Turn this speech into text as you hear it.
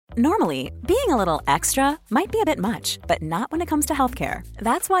Normally, being a little extra might be a bit much, but not when it comes to healthcare.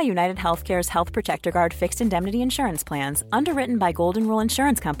 That's why United Healthcare's Health Protector Guard fixed indemnity insurance plans, underwritten by Golden Rule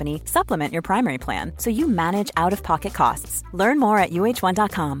Insurance Company, supplement your primary plan so you manage out-of-pocket costs. Learn more at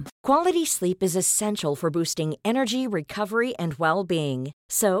uh1.com. Quality sleep is essential for boosting energy, recovery, and well-being.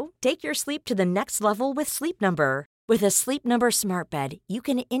 So, take your sleep to the next level with Sleep Number. With a Sleep Number smart bed, you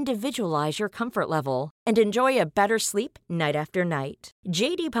can individualize your comfort level and enjoy a better sleep night after night.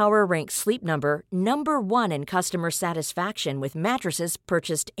 J.D. Power ranks Sleep Number number 1 in customer satisfaction with mattresses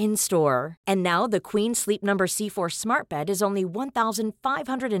purchased in-store. And now the Queen Sleep Number C4 smart bed is only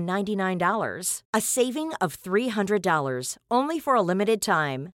 $1,599, a saving of $300, only for a limited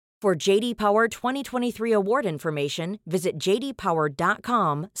time. For J.D. Power 2023 award information, visit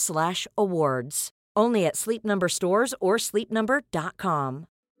jdpower.com/awards. Only at Sleep Number stores or sleepnumber.com.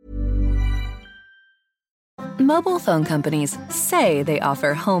 Mobile phone companies say they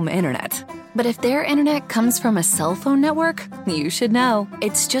offer home internet. But if their internet comes from a cell phone network, you should know.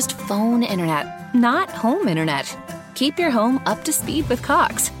 It's just phone internet, not home internet. Keep your home up to speed with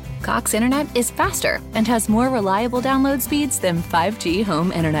Cox. Cox internet is faster and has more reliable download speeds than 5G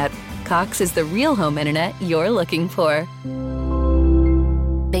home internet. Cox is the real home internet you're looking for.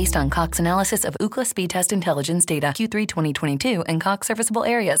 Based on Cox analysis of Ookla speed test intelligence data Q3 2022 and Cox serviceable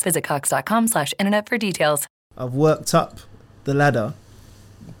areas, visit cox.com/internet for details. I've worked up the ladder.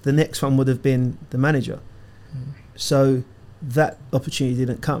 The next one would have been the manager. So that opportunity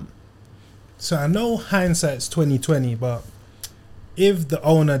didn't come. So I know hindsight's 2020, but if the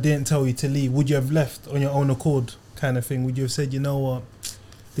owner didn't tell you to leave, would you have left on your own accord, kind of thing? Would you have said, you know what,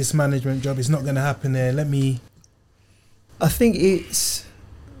 this management job is not going to happen there, I think it's...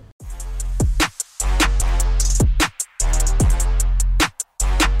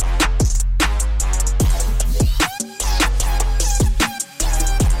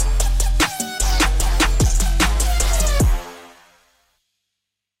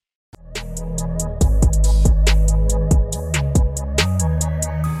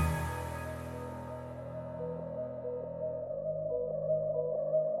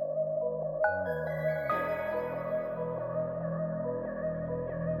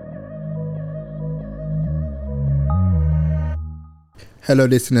 Hello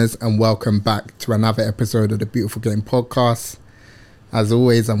listeners, and welcome back to another episode of the Beautiful Game Podcast. As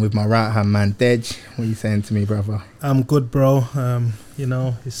always, I'm with my right hand man Dej. What are you saying to me, brother? I'm good, bro. You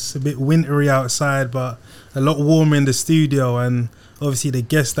know, it's a bit wintry outside, but a lot warmer in the studio, and obviously the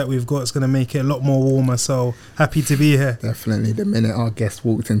guest that we've got is going to make it a lot more warmer, so happy to be here. Definitely. The minute our guest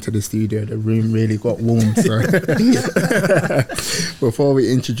walked into the studio, the room really got warm. So before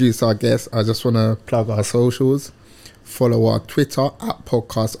we introduce our guest, I just want to plug our socials. Follow our Twitter at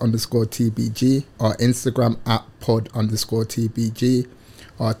podcast_TBG, our Instagram at pod_TBG,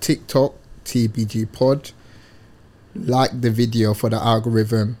 our TikTok TBG pod. Like the video for the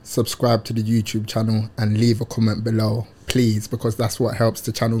algorithm, subscribe to the YouTube channel, and leave a comment below, please, because that's what helps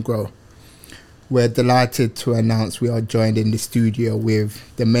the channel grow. We're delighted to announce we are joined in the studio with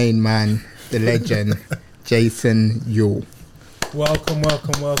the main man, the legend, Jason Euell. Welcome.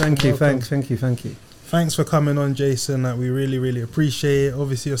 Thank you. Thanks for coming on, Jason. We really appreciate it.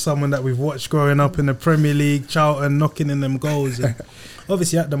 Obviously, you're someone that we've watched growing up in the Premier League, Charlton, knocking in them goals. And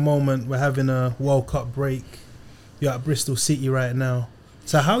obviously, at the moment, we're having a World Cup break. You're at Bristol City right now.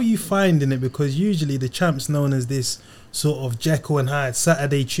 So how are you finding it? Because usually the champ's known as this sort of Jekyll and Hyde,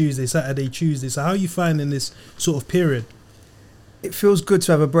 Saturday, Tuesday. So how are you finding this sort of period? It feels good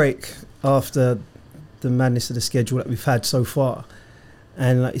to have a break after the madness of the schedule that we've had so far.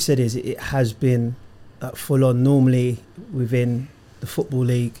 And like you said, it has been full on. Normally within the Football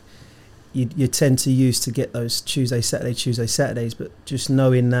League, you tend to used to get those Tuesday, Saturdays, but just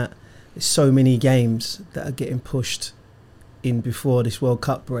knowing that there's so many games that are getting pushed in before this World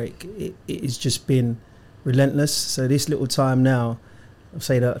Cup break, it has just been relentless. So this little time now, I'll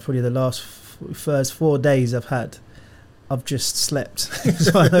say that probably the first 4 days I've just slept.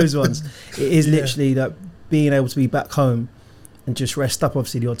 It's one of those ones. It is literally like being able to be back home and just rest up.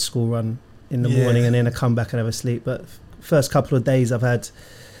 Obviously the odd school run in the morning, and then I come back and have a sleep. But first couple of days I've had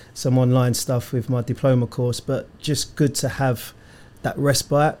some online stuff with my diploma course, but just good to have that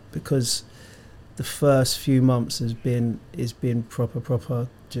respite, because the first few months has been proper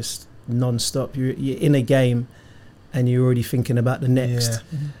just non-stop. You're in a game and you're already thinking about the next,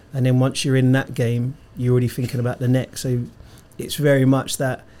 and then once you're in that game you're already thinking about the next. So it's very much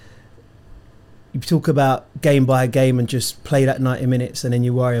that you talk about game by game and just play that 90 minutes and then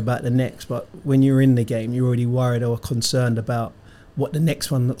you worry about the next. But when you're in the game, you're already worried or concerned about what the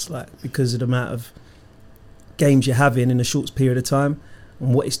next one looks like, because of the amount of games you're having in a short period of time.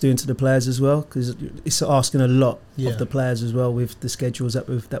 and what it's doing to the players as well, because it's asking a lot Yeah. of the players as well with the schedules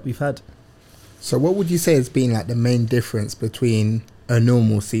that we've had. So what would you say has been like the main difference between a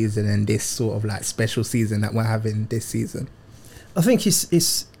normal season and this sort of like special season that we're having this season? I think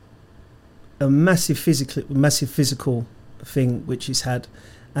it's a massive physical thing which it's had,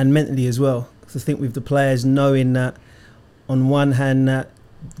 and mentally as well. So I think with the players knowing that on one hand that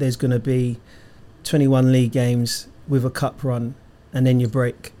there's going to be 21 league games with a cup run and then your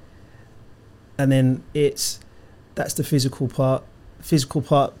break, and then that's the physical part.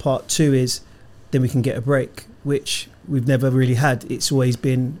 Part two is then we can get a break, which we've never really had. It's always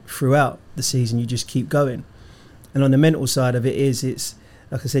been throughout the season, you just keep going. And on the mental side of it it's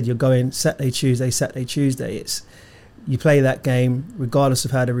like I said, you're going Saturday, Tuesday. It's you play that game regardless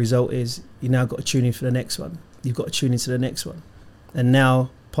of how the result is. You now got to tune in for the next one. You've got to tune into the next one. And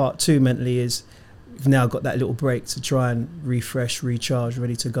now part two mentally is we've now got that little break to try and refresh, recharge,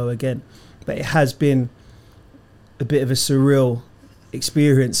 ready to go again. But it has been a bit of a surreal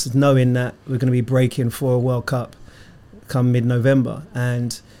experience of knowing that we're going to be breaking for a World Cup come mid-November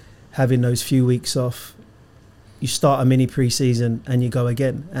and having those few weeks off. You start a mini pre-season and you go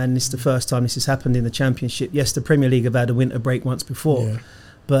again, and it's the first time this has happened in the Championship. Yes, the Premier League have had a winter break once before,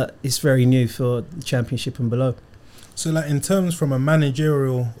 but it's very new for the Championship and below. So like in terms from a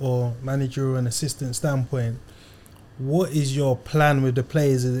managerial and assistant standpoint, what is your plan with the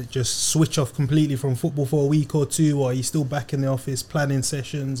players? Is it just switch off completely from football for a week or two, or are you still back in the office planning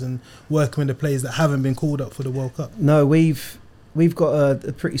sessions and working with the players that haven't been called up for the World Cup? No, we've got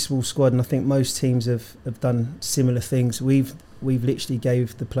a pretty small squad, and I think most teams have done similar things. We've literally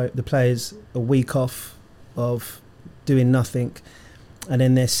gave the players a week off of doing nothing, and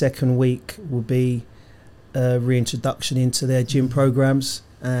then their second week will be a reintroduction into their gym programs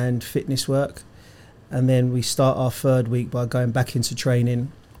and fitness work. And then we start our third week by going back into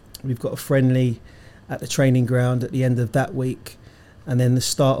training. We've got a friendly at the training ground at the end of that week. And then the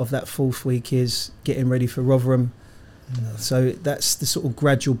start of that fourth week is getting ready for Rotherham. So that's the sort of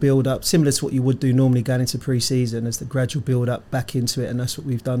gradual build-up, similar to what you would do normally going into pre-season, as the gradual build-up back into it. And that's what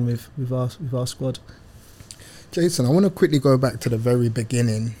we've done with our squad. Jason, I want to quickly go back to the very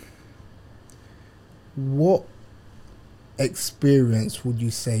beginning. What experience would you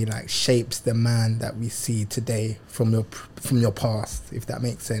say like shapes the man that we see today from your past, if that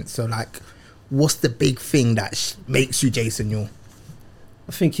makes sense? So like, what's the big thing that makes you Jason Euell?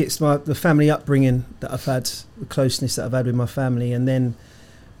 I think it's the family upbringing that I've had, the closeness that I've had with my family, and then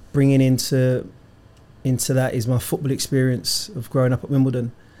bringing into that is my football experience of growing up at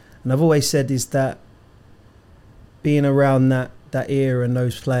Wimbledon. And I've always said is that being around that era and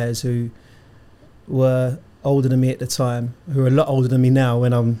those players who were older than me at the time, who are a lot older than me now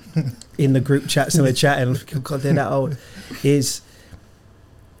when I'm in the group chats and we're chatting, I'm thinking, God, they're that old, is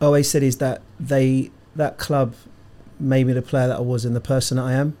I always said is that that club made me the player that I was and the person that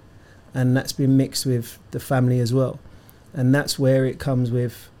I am, and that's been mixed with the family as well, and that's where it comes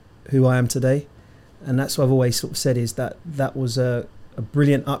with who I am today. And that's what I've always sort of said is that was a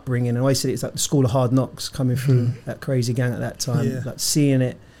brilliant upbringing. And I always said it's like the school of hard knocks coming through that crazy gang at that time, like seeing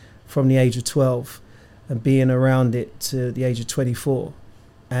it from the age of 12 and being around it to the age of 24.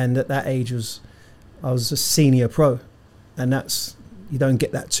 And at that age I was a senior pro, and that's, you don't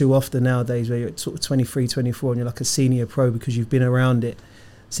get that too often nowadays, where you're sort of 23, 24 and you're like a senior pro because you've been around it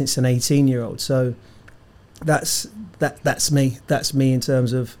since an 18-year-old. So that's me. That's me in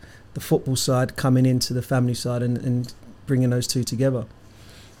terms of the football side coming into the family side and bringing those two together.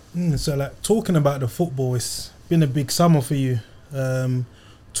 So like talking about the football, it's been a big summer for you.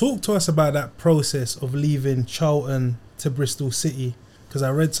 Talk to us about that process of leaving Charlton to Bristol City, because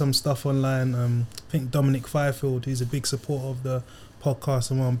I read some stuff online. I think Dominic Fifield, who's a big supporter of the podcast,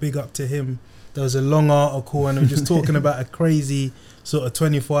 and one big up to him. There was a long article and we were just talking about a crazy sort of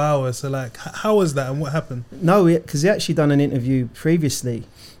 24 hours. So like, how was that and what happened? No, because he actually done an interview previously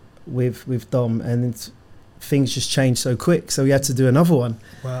with Dom, and things just changed so quick, so we had to do another one.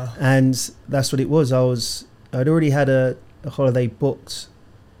 Wow. And that's what it was. I'd already had a holiday booked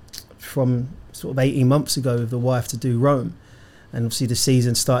from sort of 18 months ago with the wife to do Rome, and obviously the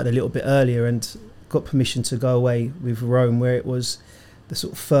season started a little bit earlier, and got permission to go away with Rome, where it was the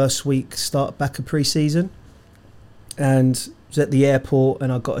sort of first week start back of pre-season. And I was at the airport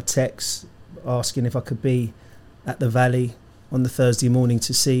and I got a text asking if I could be at the Valley on the Thursday morning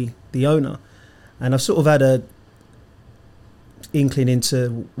to see the owner. And I sort of had a inkling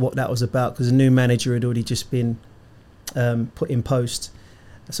into what that was about, because a new manager had already just been put in post.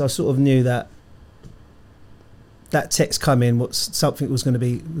 So I sort of knew that text coming, what something was going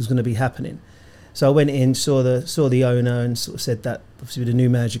to be happening. So I went in, saw the owner, and sort of said that obviously with the new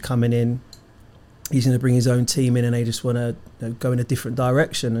manager coming in, he's going to bring his own team in, and they just want to go in a different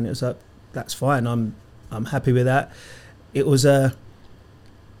direction. And it was like, that's fine. I'm happy with that. It was a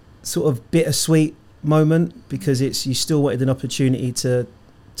sort of bittersweet moment because you still wanted an opportunity to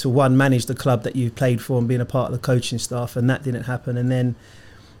one, manage the club that you played for and being a part of the coaching staff, and that didn't happen. And then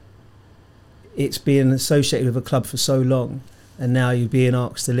it's been associated with a club for so long, and now you're being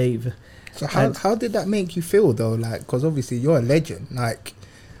asked to leave. So how did that make you feel though? Like, because obviously you're a legend. Like,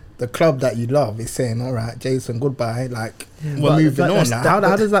 the club that you love is saying, all right, Jason, goodbye. Like, we're moving on. How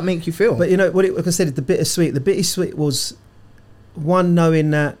does that make you feel? But you know, like I said, the bittersweet was one,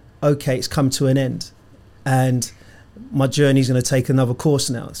 knowing that, okay, it's come to an end and my journey's going to take another course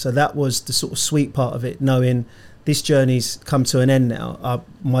now. So that was the sort of sweet part of it, knowing this journey's come to an end now.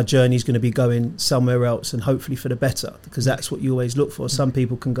 My journey's going to be going somewhere else, and hopefully for the better, because that's what you always look for. Some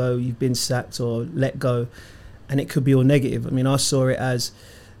people can go, you've been sacked or let go, and it could be all negative. I mean, I saw it as,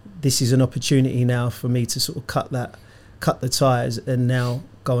 this is an opportunity now for me to sort of cut the ties and now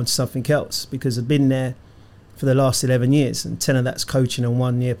go on to something else, because I've been there for the last 11 years and 10 of that's coaching and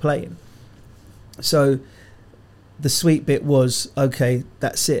 1 year playing. So the sweet bit was, okay,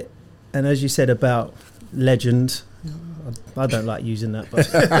 that's it. And as you said about legend, I don't like using that, but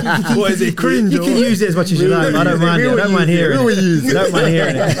what is it, cringe? You can use it as much as you like. I don't mind it. I don't mind hearing it. I don't mind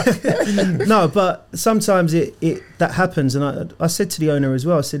hearing it. No, but sometimes it that happens, and I said to the owner as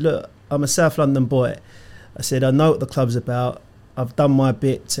well, I said, look, I'm a South London boy. I said, I know what the club's about. I've done my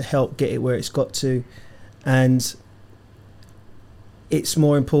bit to help get it where it's got to, and it's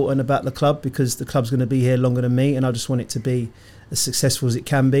more important about the club because the club's going to be here longer than me, and I just want it to be as successful as it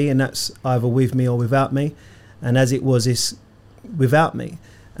can be, and that's either with me or without me. And as it was, it's without me.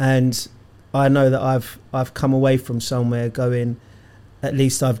 And I know that I've come away from somewhere going, at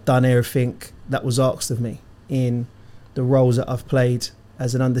least I've done everything that was asked of me in the roles that I've played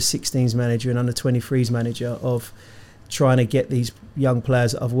as an under-16s manager and under-23s manager, of trying to get these young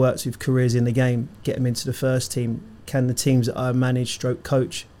players that I've worked with careers in the game, get them into the first team. Can the teams that I manage stroke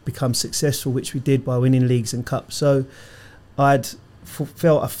coach become successful, which we did by winning leagues and cups. So I'd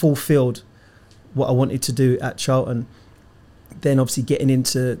felt I fulfilled what I wanted to do at Charlton. Then obviously getting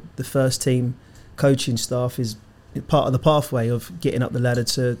into the first team coaching staff is part of the pathway of getting up the ladder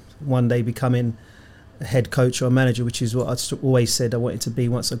to one day becoming a head coach or a manager, which is what I always said I wanted to be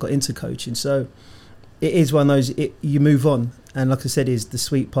once I got into coaching. So it is one of those, you move on. And like I said, the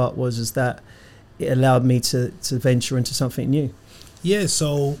sweet part was that it allowed me to venture into something new. Yeah,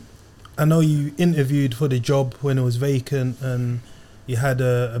 so I know you interviewed for the job when it was vacant and you had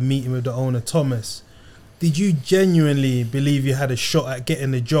a meeting with the owner, Thomas. Did you genuinely believe you had a shot at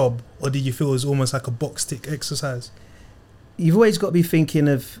getting the job, or did you feel it was almost like a box tick exercise? You've always got to be thinking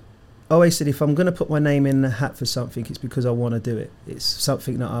of, I always said, if I'm going to put my name in the hat for something, it's because I want to do it. It's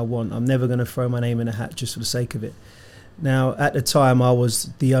something that I want. I'm never going to throw my name in a hat just for the sake of it. Now, at the time, I was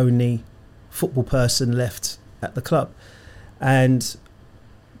the only football person left at the club. And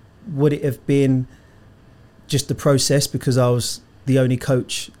would it have been just the process because I was the only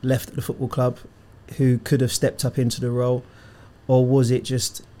coach left at the football club who could have stepped up into the role, or was it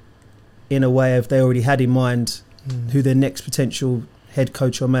just in a way of they already had in mind who their next potential head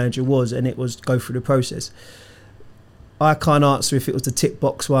coach or manager was, and it was go through the process? I can't answer if it was the tick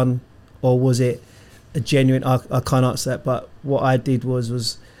box one or was it a genuine, I can't answer that. But what I did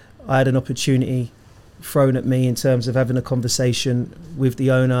was I had an opportunity thrown at me in terms of having a conversation with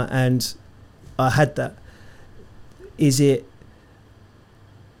the owner, and I had that. Is it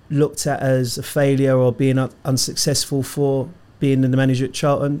looked at as a failure or being unsuccessful for being the manager at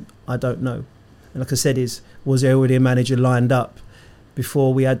Charlton? I don't know. And like I said, was there already a manager lined up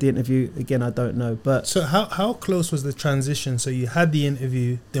before we had the interview? Again, I don't know. But so how close was the transition? So you had the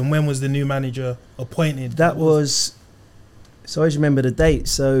interview, then when was the new manager appointed? That was, so I always remember the date.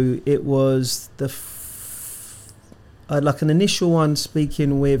 So it was I had like an initial one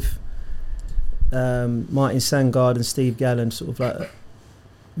speaking with Martin Sangard and Steve Gallen, sort of like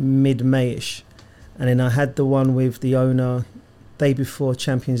mid-May-ish. And then I had the one with the owner day before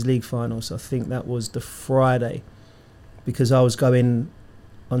Champions League final. So I think that was the Friday, because I was going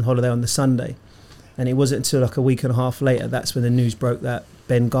on holiday on the Sunday. And it wasn't until like a week and a half later, that's when the news broke that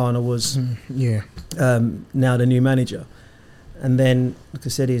Ben Garner was now the new manager. And then, like I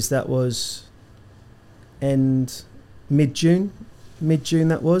said, that was mid-June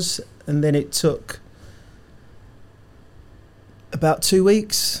that was. And then it took about 2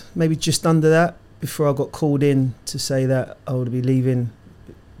 weeks, maybe just under that, before I got called in to say that I would be leaving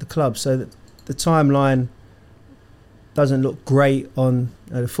the club. So that the timeline doesn't look great on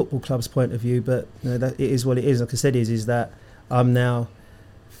the football club's point of view, but that it is what it is. Like I said, is that I'm now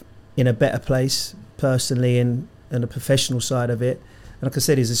in a better place personally in the professional side of it. And like I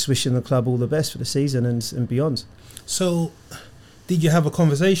said, is just wishing the club all the best for the season and beyond. So, did you have a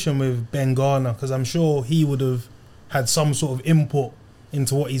conversation with Ben Garner? Because I'm sure he would have had some sort of input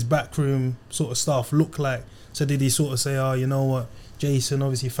into what his backroom sort of stuff looked like. So did he sort of say, oh, you know what, Jason,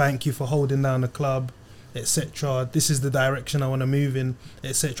 obviously thank you for holding down the club, etc. This is the direction I want to move in,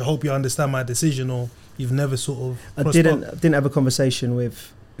 etc. Hope you understand my decision, or you've never sort of... I didn't have a conversation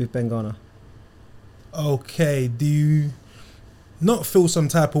with Ben Garner. Okay, do you not feel some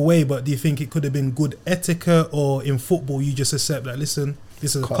type of way, but do you think it could have been good etiquette, or in football you just accept that, listen,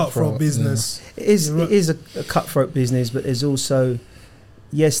 this is a cutthroat business? Yeah. It is a cutthroat business, but there's also,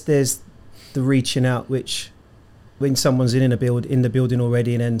 yes, there's the reaching out, which when someone's in the building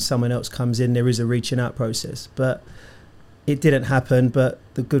already and then someone else comes in, there is a reaching out process. But it didn't happen. But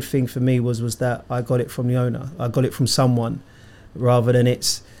the good thing for me was that I got it from the owner. I got it from someone, rather than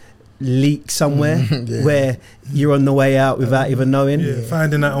it's leak somewhere where you're on the way out without even knowing. Yeah,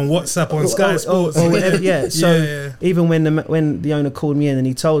 finding that on WhatsApp, on Sky Sports. Or whatever, So even when the owner called me in and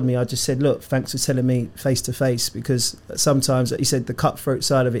he told me, I just said, look, thanks for telling me face to face, because sometimes, like you said, the cutthroat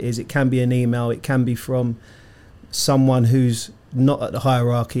side of it is it can be an email, it can be from someone who's not at the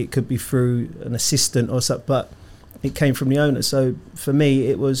hierarchy, it could be through an assistant or something, but it came from the owner. So for me,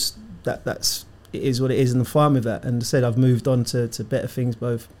 it was that's it is what it is, and I'm fine with that. And I said I've moved on to better things,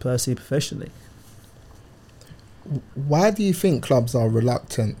 both personally and professionally. Why do you think clubs are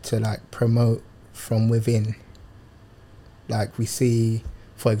reluctant to like promote from within? Like we see,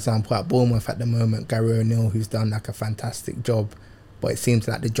 for example, at Bournemouth at the moment, Gary O'Neill, who's done like a fantastic job, but it seems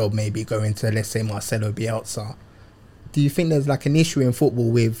like the job may be going to, let's say, Marcelo Bielsa. Do you think there's like an issue in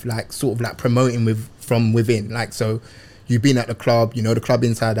football with like sort of like promoting from within? Like, so you've been at the club, you know the club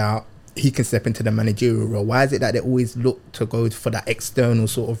inside out, he can step into the managerial role. Why is it that they always look to go for that external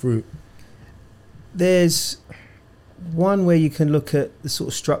sort of route? There's one where you can look at the sort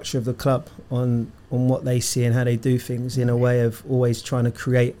of structure of the club on what they see and how they do things, in a way of always trying to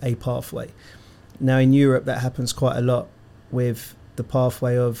create a pathway. Now in Europe that happens quite a lot, with the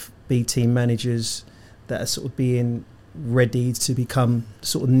pathway of B team managers that are sort of being ready to become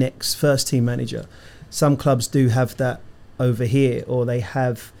sort of next first team manager. Some clubs do have that over here, or they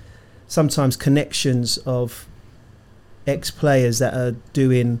have sometimes connections of ex-players that are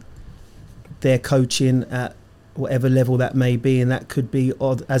doing their coaching at whatever level that may be, and that could be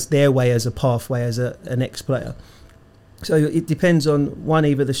as their way, as a pathway, as an ex-player. So it depends on one,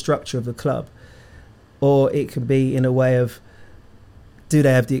 either the structure of the club, or it can be in a way of, do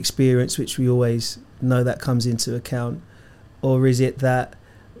they have the experience, which we always know that comes into account, or is it that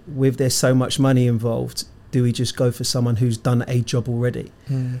with there's so much money involved, do we just go for someone who's done a job already?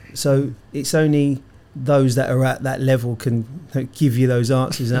 So it's only those that are at that level can give you those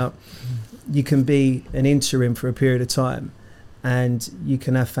answers. Now, you can be an interim for a period of time and you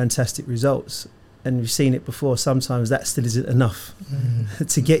can have fantastic results, and we've seen it before. Sometimes that still isn't enough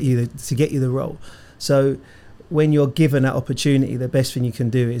to get you the role. So when you're given that opportunity, the best thing you can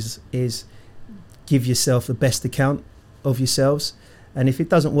do is give yourself the best account of yourselves. And if it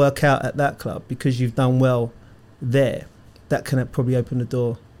doesn't work out at that club because you've done well there, that can probably open the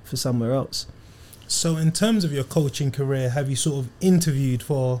door for somewhere else. So in terms of your coaching career, have you sort of interviewed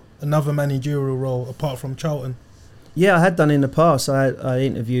for another managerial role apart from Charlton? Yeah, I had done in the past. I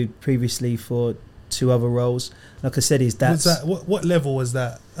interviewed previously for 2 other roles. Like I said, what level was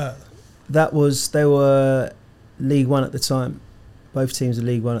that at? They were League One at the time. Both teams were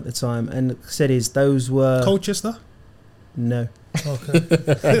League One at the time. And like I said, those were... Colchester? No. Okay.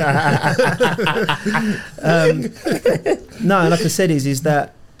 No, like I said, is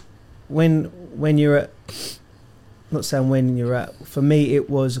that when you're at, not saying when you're at, for me it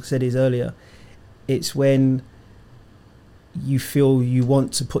was, like I said earlier, it's when you feel you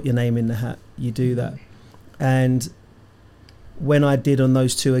want to put your name in the hat, you do that. And when I did on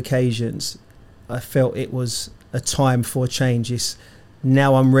those 2 occasions, I felt it was a time for change.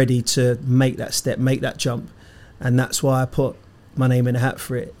 Now I'm ready to make that step, make that jump. And that's why I put my name in a hat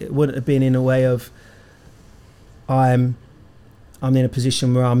for it. It wouldn't have been in a way of I'm in a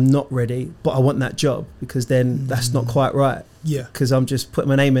position where I'm not ready, but I want that job, because then that's not quite right. Yeah. Because I'm just putting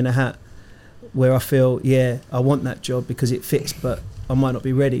my name in a hat where I feel, I want that job because it fits, but I might not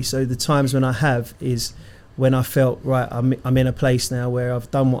be ready. So the times when I have is when I felt, right, I'm in a place now where I've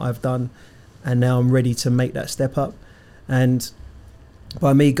done what I've done, and now I'm ready to make that step up. And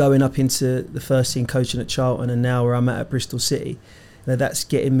by me going up into the first team coaching at Charlton, and now where I'm at Bristol City, that's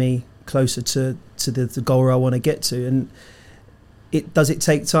getting me closer to the goal where I want to get to. And Does it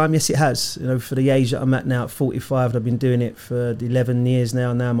take time? Yes, it has. You know, for the age that I'm at now, at 45, I've been doing it for 11 years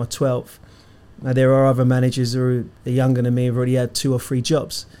now. Now I'm my 12th. Now there are other managers who are younger than me, who've already had 2 or 3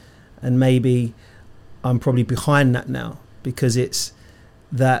 jobs, and maybe I'm probably behind that now because it's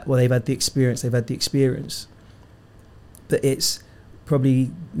that, well, they've had the experience. But it's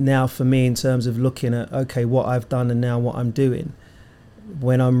probably now for me in terms of looking at, okay, what I've done and now what I'm doing,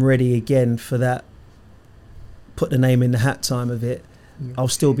 when I'm ready again for that, put the name in the hat time of it, I'll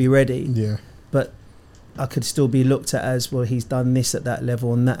still be ready. Yeah. But I could still be looked at as, well, he's done this at that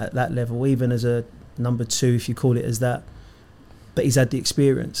level and that at that level, even as a number 2, if you call it as that. But he's had the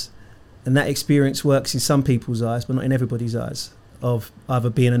experience. And that experience works in some people's eyes, but not in everybody's eyes, of either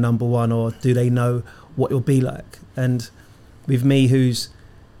being a number 1 or do they know what it'll be like. And with me, who's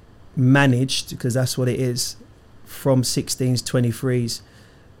managed, because that's what it is, from 16s, 23s,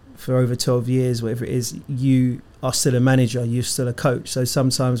 for over 12 years, whatever it is, you are still a manager, you're still a coach. So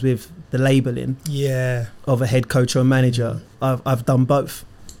sometimes with the labelling of a head coach or a manager, I've done both.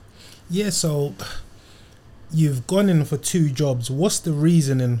 Yeah, so you've gone in for 2 jobs. What's the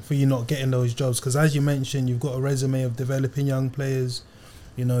reasoning for you not getting those jobs? Because as you mentioned, you've got a resume of developing young players.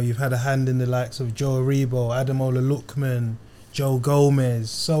 You know, you've had a hand in the likes of Joe Aribo, Ademola Lookman, Joe Gomez,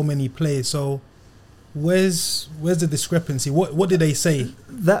 so many players. So where's the discrepancy? What did they say?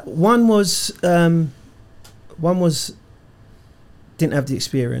 That one was didn't have the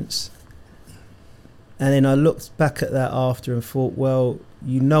experience, and then I looked back at that after and thought, well,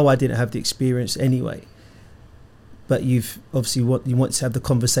 I didn't have the experience anyway, but you've obviously you want to have the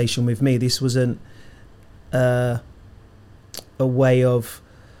conversation with me. This wasn't a way of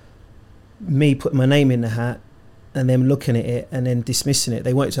me putting my name in the hat and then looking at it and then dismissing it.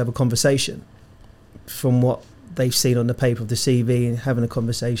 They wanted to have a conversation from what they've seen on the paper of the CV and having a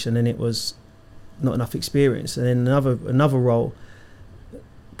conversation, and it was not enough experience. And then another role,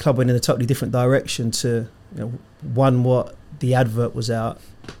 club went in a totally different direction to, one, what the advert was out,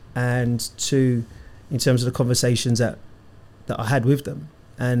 and 2, in terms of the conversations that I had with them,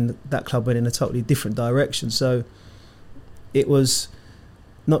 and that club went in a totally different direction. So it was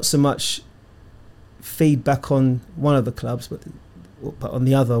not so much feedback on one of the clubs, but on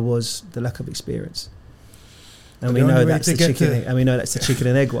the other was the lack of experience. And we know that's the chicken. And we know that's the chicken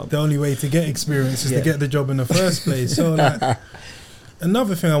and egg one. The only way to get experience is to get the job in the first place. So,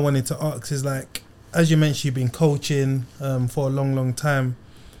 another thing I wanted to ask is, as you mentioned, you've been coaching for a long, long time.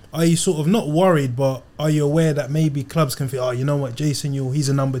 Are you sort of not worried, but are you aware that maybe clubs can feel, you know what, Jason Euell, he's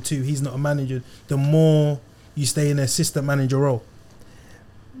a number 2, he's not a manager, the more you stay in an assistant manager role?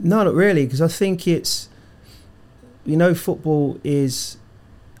 No, not really, because I think it's, football is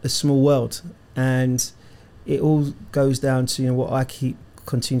a small world, and it all goes down to what I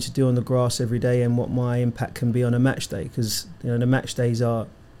continue to do on the grass every day and what my impact can be on a match day, because the match days are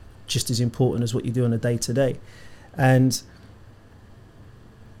just as important as what you do on a day to day. And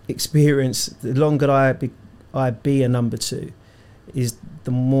experience, the longer I be a number 2, is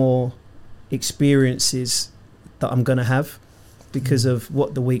the more experiences that I'm going to have, because of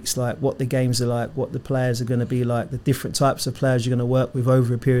what the week's like, what the games are like, what the players are going to be like, the different types of players you're going to work with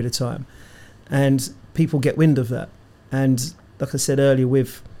over a period of time. And people get wind of that. And like I said earlier,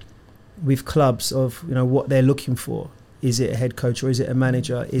 with clubs, of what they're looking for. Is it a head coach or is it a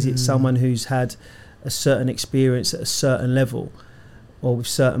manager? Is it someone who's had a certain experience at a certain level or with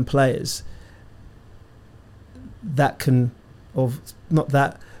certain players? That can, not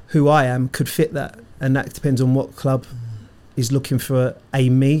that, who I am could fit that. And that depends on what club is looking for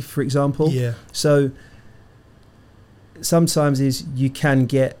me, for example. Yeah. So sometimes you can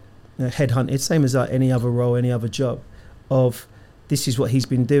get headhunted, same as any other role, any other job, of this is what he's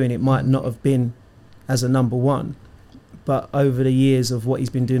been doing. It might not have been as a number 1, but over the years of what he's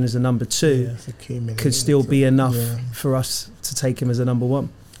been doing as a number 2 could still be enough for us to take him as a number 1.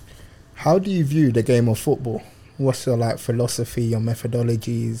 How do you view the game of football? What's your philosophy, your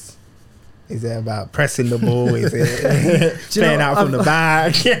methodologies? Is it about pressing the ball? Is it playing out from the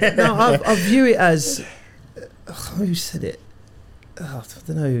back? No, I view it as, who said it? I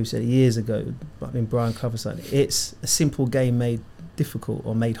don't know who said it years ago. I mean, Brian Clough or something. It's a simple game made difficult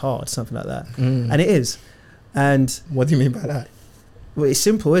or made hard, something like that. And it is. And what do you mean by that? Well, it's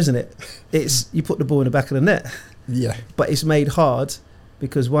simple, isn't it? It's you put the ball in the back of the net. Yeah. But it's made hard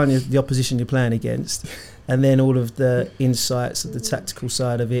because one is the opposition you're playing against, and then all of the insights of the tactical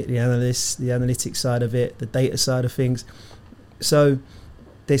side of it, the analytics side of it, the data side of things. So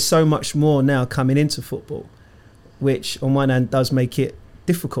there's so much more now coming into football, which on one hand does make it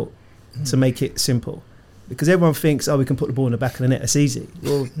difficult to make it simple. Because everyone thinks, we can put the ball in the back of the net. It's easy.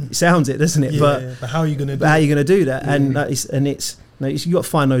 Well, it sounds it, doesn't it? But how are you going to do it? How are you going to do that? And you got to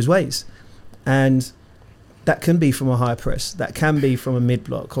find those ways. And that can be from a high press. That can be from a mid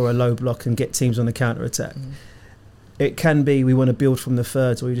block or a low block and get teams on the counter attack. It can be we want to build from the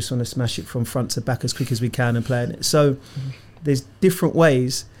thirds, or we just want to smash it from front to back as quick as we can and play in it. So there's different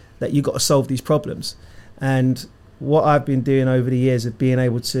ways that you've got to solve these problems. And what I've been doing over the years of being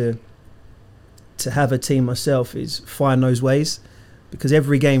able to have a team myself is find those ways, because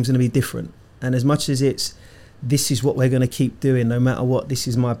every game's going to be different. And as much as this is what we're going to keep doing no matter what, this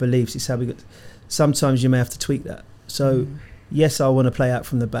is my beliefs, it's how we got. Sometimes you may have to tweak that. So yes, I want to play out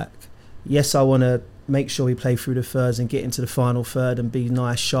from the back. Yes, I want to make sure we play through the thirds and get into the final third and be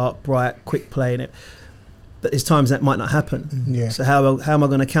nice, sharp, bright, quick playing it. But there's times that might not happen. Yeah. So how am I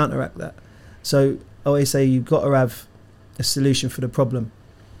going to counteract that? So I always say you've got to have a solution for the problem.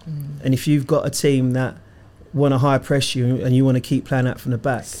 And if you've got a team that want to high press you and you want to keep playing out from the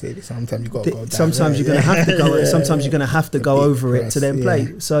back, sometimes you've got to go down. Sometimes you're going to have to go. Sometimes you're going to have to go over it to then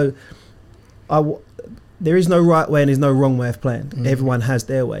play. So there is no right way and there's no wrong way of playing. Everyone has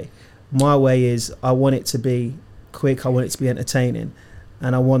their way. My way is I want it to be quick, I want it to be entertaining,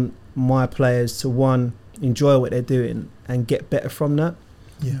 and I want my players to enjoy what they're doing and get better from that.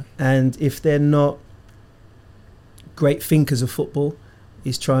 And if they're not great thinkers of football,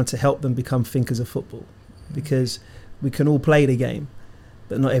 is trying to help them become thinkers of football, because we can all play the game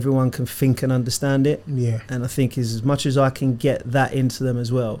but not everyone can think and understand it. And I think as much as I can get that into them as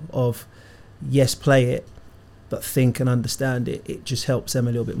well, of yes, play it but think and understand it, it just helps them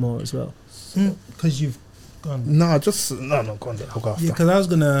a little bit more as well. Because you've gone. Go on then. I'll go after. Yeah, because I was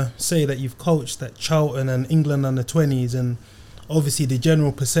going to say that you've coached at Charlton and England under 20s, and obviously the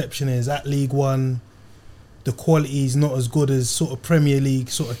general perception is at League One, the quality is not as good as sort of Premier League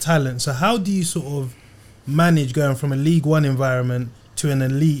sort of talent. So how do you sort of manage going from a League One environment to an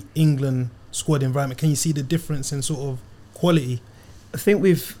elite England squad environment? Can you see the difference in sort of quality? I think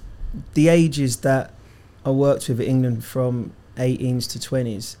with the ages that I worked with at England from 18s to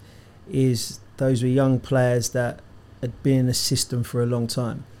 20s, is those were young players that had been in the system for a long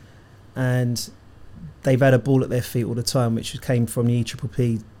time, and they've had a ball at their feet all the time, which came from the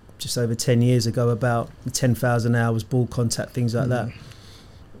EPPP just over 10 years ago, about 10,000 hours, ball contact, things like that.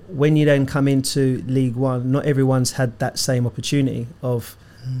 When you then come into League One, not everyone's had that same opportunity of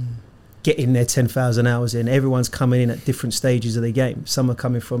getting their 10,000 hours in. Everyone's coming in at different stages of the game. Some are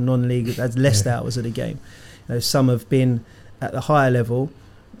coming from non-league, that's less hours of the game. Some have been at the higher level,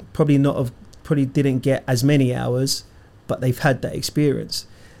 probably didn't get as many hours, but they've had that experience.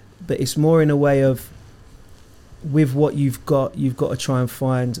 But it's more in a way of, with what you've got to try and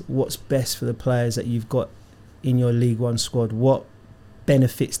find what's best for the players that you've got in your League One squad. What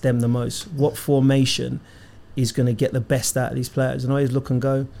benefits them the most? What formation is going to get the best out of these players? And I always look and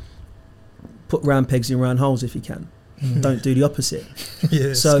go, put round pegs in round holes if you can. Don't do the opposite.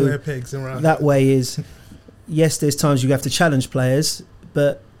 So square pegs in round. That way is, yes, there's times you have to challenge players,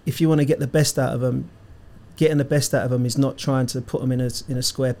 but if you want to get the best out of them, getting the best out of them is not trying to put them in a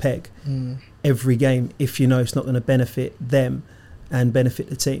square peg every game if you know it's not going to benefit them and benefit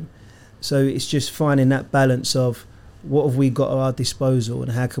the team. So it's just finding that balance of what have we got at our disposal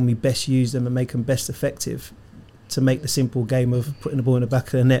and how can we best use them and make them best effective to make the simple game of putting the ball in the back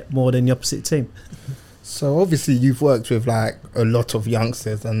of the net more than the opposite team. So obviously you've worked with like a lot of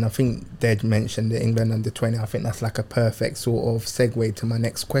youngsters, and I think Dej mentioned the England under 20. I think that's like a perfect sort of segue to my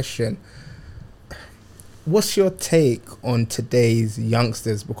next question. What's your take on today's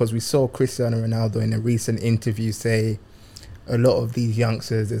youngsters? Because we saw Cristiano Ronaldo in a recent interview say a lot of these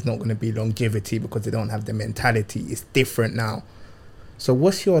youngsters, there's not going to be longevity because they don't have the mentality. It's different now. So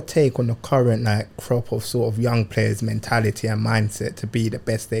what's your take on the current like crop of sort of young players' mentality and mindset to be the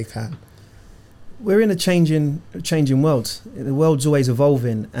best they can? We're in a changing world. The world's always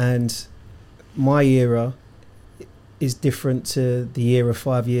evolving, and my era is different to the era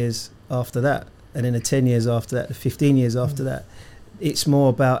 5 years after that. And then the 10 years after that, the 15 years after that. It's more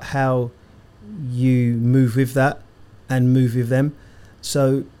about how you move with that and move with them.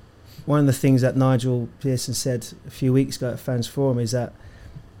 So one of the things that Nigel Pearson said a few weeks ago at Fans Forum is that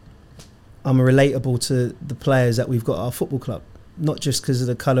I'm relatable to the players that we've got at our football club. Not just because of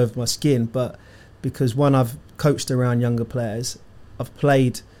the colour of my skin, but because, one, I've coached around younger players. I've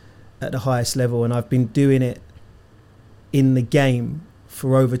played at the highest level, and I've been doing it in the game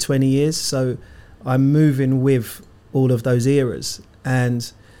for over 20 years. So I'm moving with all of those eras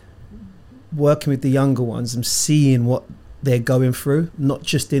and working with the younger ones and seeing what they're going through, not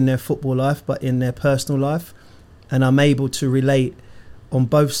just in their football life, but in their personal life. And I'm able to relate on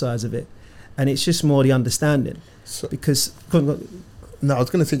both sides of it. and it's just more the understanding. So, Because no, I was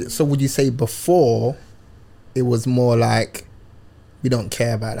going to say, so would you say before it was more like we don't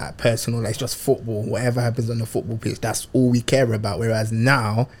care about that personal, like it's just football, whatever happens on the football pitch, that's all we care about, whereas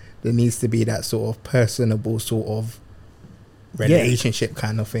now there needs to be that sort of personable sort of relationship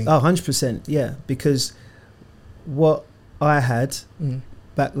kind of thing? 100%, yeah, because what I had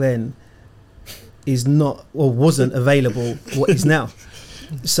back then is not, or wasn't available what is now.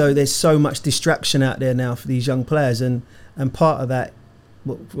 So there's so much distraction out there now for these young players, and part of that,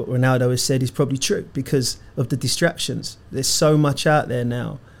 what Ronaldo has said, is probably true because of the distractions. There's so much out there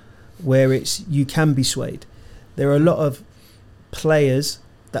now where you can be swayed. There are a lot of players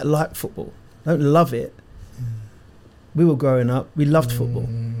that like football, don't love it. We were growing up, we loved football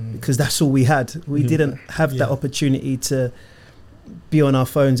because that's all we had. We didn't have that opportunity to be on our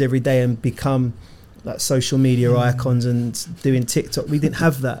phones every day and become like social media icons and doing TikTok. We didn't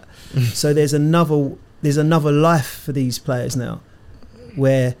have that. So there's another life for these players now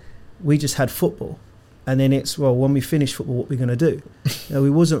where we just had football, and then it's, well, when we finish football, what we're going to do. We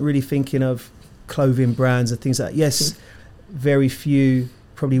wasn't really thinking of clothing brands and things like that. Yes, very few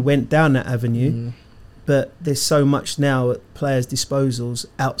probably went down that avenue, but there's so much now at players' disposals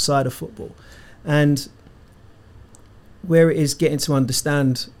outside of football. And where it is getting to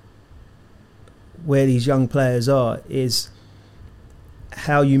understand where these young players are is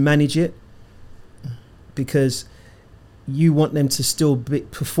how you manage it, because you want them to still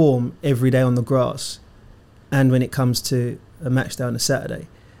perform every day on the grass and when it comes to a match day on a Saturday.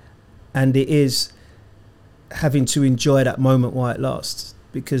 And it is having to enjoy that moment while it lasts,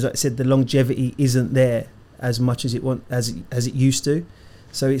 because like I said, the longevity isn't there as much as it used to.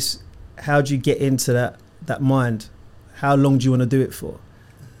 So it's, how do you get into that mind? How long do you want to do it for?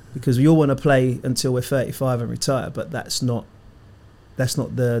 Because we all want to play until we're 35 and retire, but that's not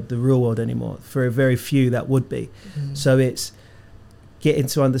the real world anymore. For a very few that would be. So it's getting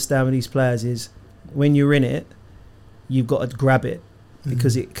to understand with these players is, when you're in it, you've got to grab it,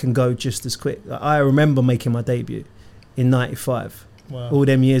 because it can go just as quick. Like, I remember making my debut in 95, all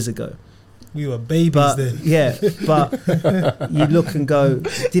them years ago. We were babies then. Yeah, but you look and go,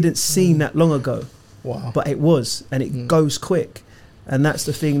 it didn't seem that long ago. Wow. But it was, and it goes quick. And that's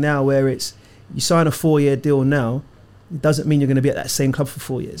the thing now, where it's, you sign a 4-year deal now, it doesn't mean you're going to be at that same club for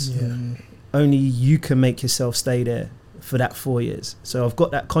 4 years. Only you can make yourself stay there for that 4 years. So I've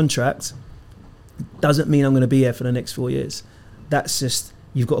got that contract, doesn't mean I'm going to be here for the next 4 years. That's just,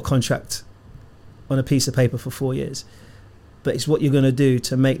 you've got a contract on a piece of paper for 4 years. But it's what you're going to do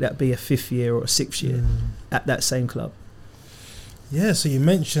to make that be a 5th year or a 6th year at that same club. Yeah, so you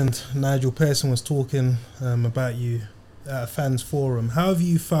mentioned Nigel Pearson was talking about you at a fans forum. How have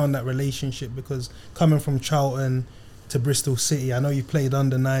you found that relationship? Because coming from Charlton to Bristol City, I know you played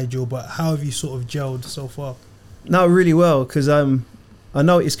under Nigel, but how have you sort of gelled so far? No, really well, because I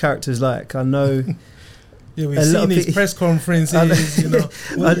know what his character's like. I know. Yeah, we've seen his press conferences. You know,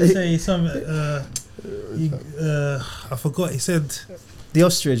 what did he say? I forgot. He said the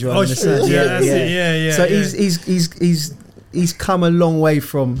ostrich, right? Ostrich, yeah. So he's come a long way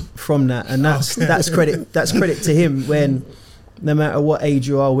from that, and that's credit. That's credit to him. When no matter what age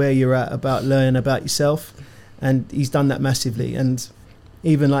you are, where you're at, about learning about yourself, and he's done that massively. And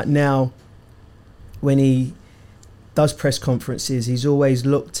even like now, when he does press conferences, he's always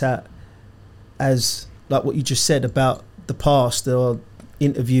looked at as like what you just said about the past or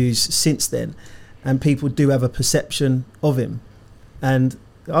interviews since then, and people do have a perception of him. And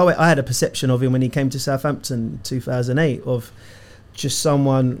I had a perception of him when he came to Southampton in 2008 of just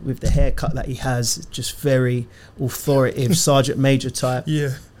someone with the haircut that he has, just very authoritative, sergeant major type.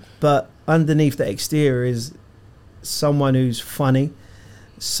 Yeah. But underneath that exterior is someone who's funny,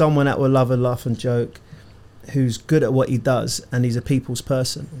 someone that will love a laugh and joke, who's good at what he does, and he's a people's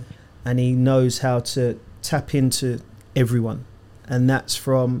person. And he knows how to tap into everyone. And that's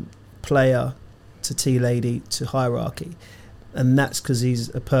from player to tea lady to hierarchy. And that's because he's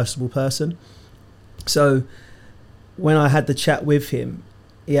a personable person. So when I had the chat with him,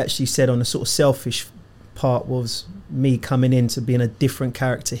 he actually said on a sort of selfish part was me coming in to being a different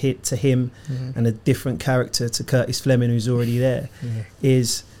character hit to him and a different character to Curtis Fleming, who's already there,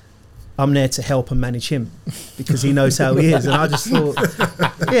 is I'm there to help and manage him because he knows how he is. And I just thought,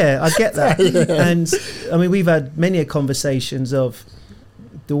 yeah, I get that. And I mean, we've had many conversations of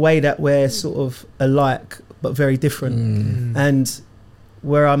the way that we're sort of alike but very different. And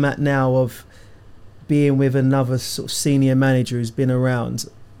where I'm at now of being with another sort of senior manager who's been around,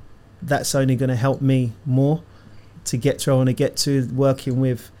 that's only going to help me more to get to where I want to get to, working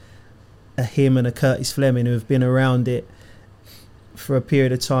with him and a Curtis Fleming who have been around it for a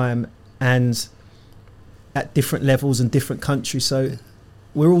period of time and at different levels and different countries. So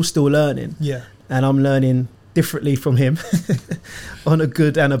we're all still learning. Yeah. And I'm learning differently from him on a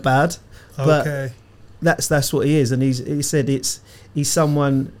good and a bad. Okay. But that's what he is. And he said he's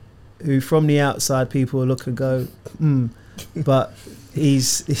someone who from the outside people look and go, but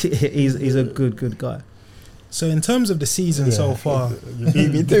he's a good guy. So in terms of the season so far, you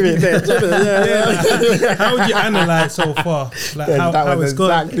beat me to it there. how would you analyse so far? Like That was it's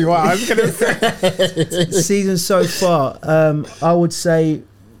gone? exactly what I was going to say. Season so far, I would say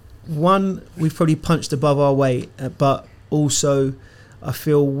one, we've probably punched above our weight, but also I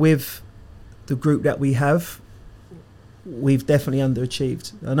feel with the group that we have, we've definitely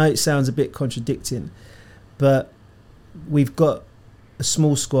underachieved. I know it sounds a bit contradicting, but we've got a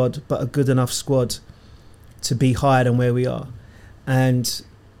small squad, but a good enough squad to be higher than where we are. And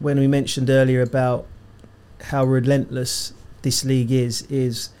when we mentioned earlier about how relentless this league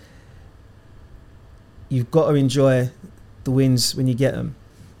is you've got to enjoy the wins when you get them,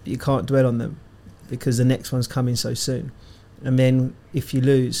 but you can't dwell on them because the next one's coming so soon. And then if you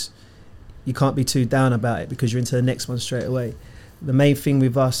lose, you can't be too down about it because you're into the next one straight away. The main thing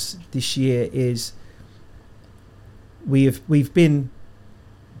with us this year is we've been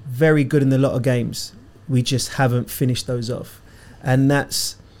very good in a lot of games. We just haven't finished those off. And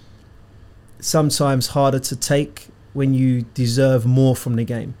that's sometimes harder to take when you deserve more from the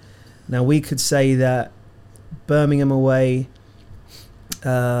game. Now, we could say that Birmingham away,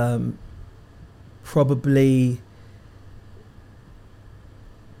 probably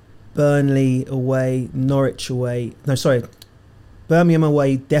Burnley away, Norwich away. No, sorry. Birmingham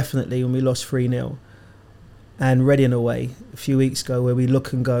away, definitely, when we lost 3-0. And Reading away a few weeks ago, where we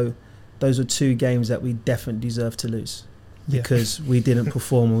look and go, those are two games that we definitely deserve to lose because we didn't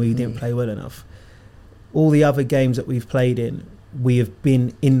perform and we didn't play well enough. All the other games that we've played in, we have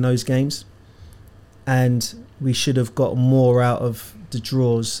been in those games and we should have got more out of the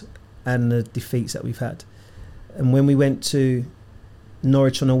draws and the defeats that we've had. And when we went to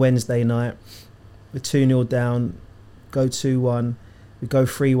Norwich on a Wednesday night, we're 2-0 down, go 2-1, we go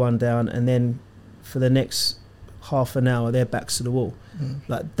 3-1 down, and then for the next half an hour, their backs to the wall.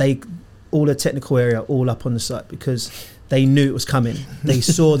 Like all the technical area all up on the site because they knew it was coming. They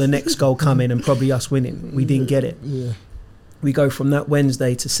saw the next goal coming and probably us winning. We didn't get it. Yeah. We go from that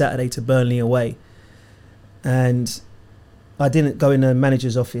Wednesday to Saturday to Burnley away. And I didn't go in the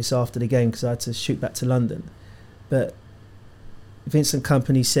manager's office after the game because I had to shoot back to London. But Vincent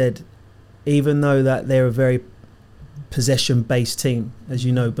Kompany said, even though that they're a very possession-based team, as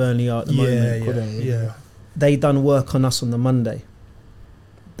you know, Burnley are at the moment, they done work on us on the Monday.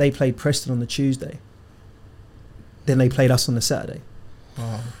 They played Preston on the Tuesday. Then they played us on the Saturday.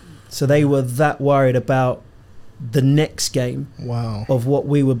 Wow. So they were that worried about the next game of what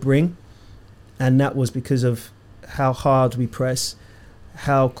we would bring. And that was because of how hard we press,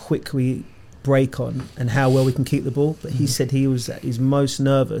 how quick we break on, and how well we can keep the ball. But he said he was at his most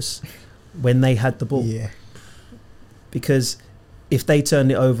nervous when they had the ball. Yeah. Because if they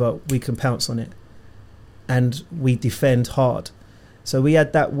turned it over, we can pounce on it. And we defend hard. So we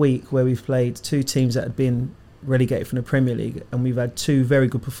had that week where we've played two teams that had been relegated from the Premier League, and we've had two very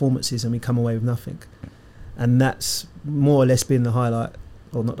good performances and we come away with nothing. And that's more or less been the highlight,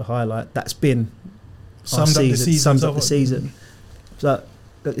 or not the highlight, that's been our season, sums up the season. So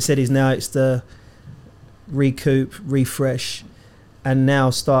like I said, it's the recoup, refresh, and now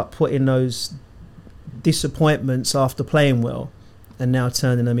start putting those disappointments after playing well and now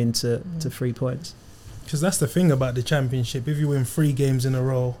turning them into 3 points. Because that's the thing about the Championship. If you win 3 games in a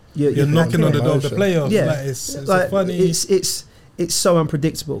row, you're knocking on the door of the playoffs. Yeah, like it's like funny. It's so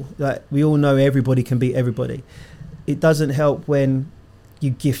unpredictable. Like we all know, everybody can beat everybody. It doesn't help when you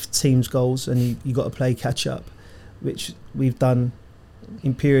gift teams goals and you got to play catch up, which we've done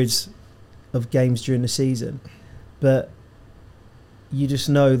in periods of games during the season. But you just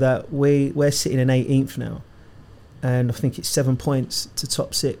know that we're sitting in 18th now. And I think it's 7 points to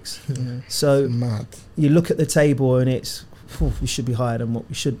top 6. So mad. You look at the table and it's, we should be higher than what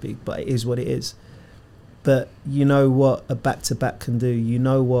we should be, but it is what it is. But you know what a back-to-back can do. You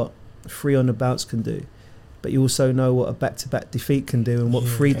know what 3 on the bounce can do. But you also know what a back-to-back defeat can do and what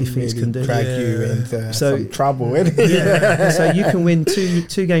 3 defeats can do. Drag you into some trouble, innit? So you can win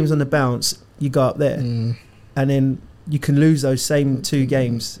two games on the bounce, you go up there. And then you can lose those same 2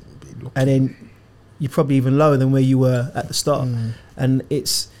 games. And then you're probably even lower than where you were at the start. And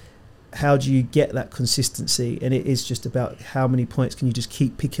it's how do you get that consistency? And it is just about how many points can you just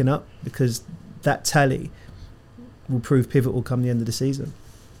keep picking up, because that tally will prove pivotal come the end of the season.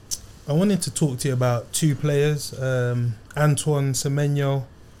 I wanted to talk to you about 2 players, Antoine Semenyo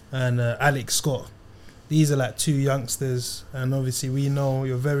and Alex Scott. These are like two youngsters, and obviously we know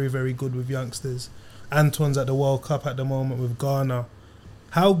you're very, very good with youngsters. Antoine's at the World Cup at the moment with Ghana.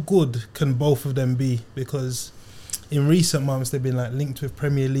 How good can both of them be? Because in recent months they've been like linked with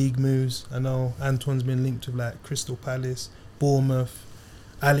Premier League moves. I know Antoine's been linked with like Crystal Palace, Bournemouth.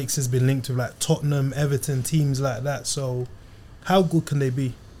 Alex has been linked with like Tottenham, Everton, teams like that. So how good can they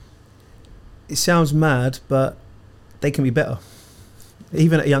be? It sounds mad, but they can be better,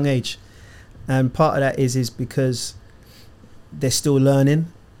 even at a young age. And part of that is because they're still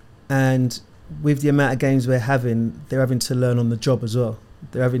learning, and with the amount of games they're having to learn on the job as well.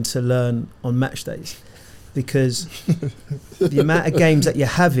 They're having to learn on match days, because the amount of games that you're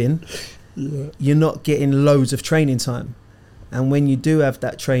having, you're not getting loads of training time. And when you do have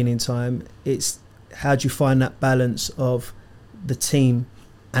that training time, it's how do you find that balance of the team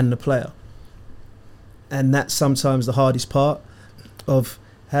and the player? And that's sometimes the hardest part of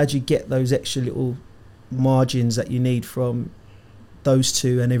how do you get those extra little margins that you need from those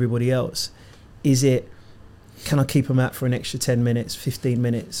two and everybody else. Is it, can I keep them out for an extra 10 minutes, 15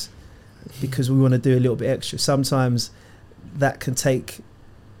 minutes? Because we want to do a little bit extra. Sometimes that can take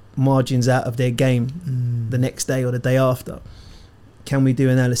margins out of their game the next day or the day after. Can we do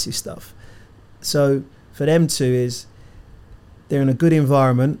analysis stuff? So for them two is, they're in a good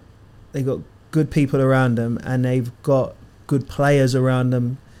environment, they've got good people around them, and they've got good players around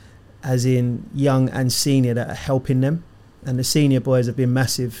them, as in young and senior, that are helping them. And the senior boys have been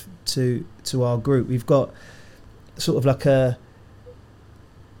massive to our group. We've got sort of like a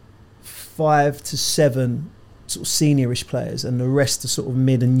 5 to 7 sort of seniorish players, and the rest are sort of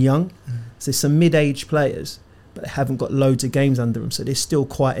mid and young. So there's some mid-age players, but they haven't got loads of games under them, so they're still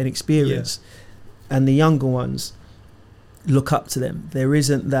quite inexperienced. And the younger ones look up to them. There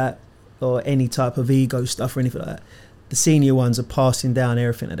isn't that or any type of ego stuff or anything like that. The senior ones are passing down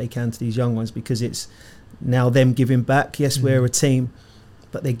everything that they can to these young ones, because it's now them giving back. Yes, we're a team,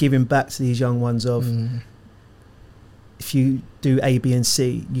 but they're giving back to these young ones of, if you do A, B and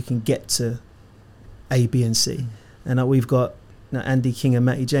C, you can get to A, B and C. And we've got Andy King and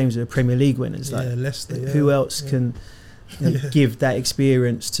Matty James, who are Premier League winners. Like, Leicester, who else can give that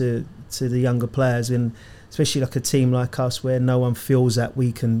experience to the younger players? And especially like a team like us, where no one feels that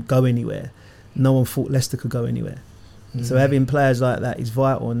we can go anywhere. No one thought Leicester could go anywhere. So having players like that is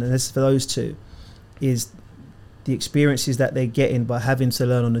vital. And as for those two, is the experiences that they're getting by having to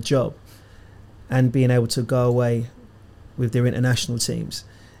learn on the job and being able to go away with their international teams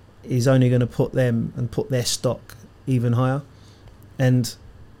is only going to put them and put their stock even higher, and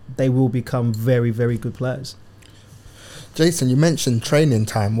they will become very, very good players. Jason, you mentioned training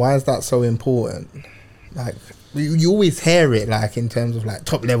time. Why is that so important? Like, you always hear it, like, in terms of like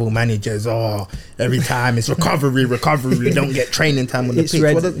top level managers, every time it's recovery, we don't get training time on the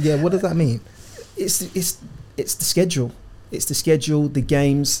pitch. What does that mean? It's the schedule. It's the schedule, the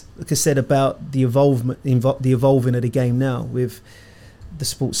games. Like I said about the evolving of the game now, with the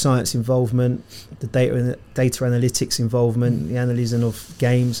sports science involvement, the data analytics involvement, the analysing of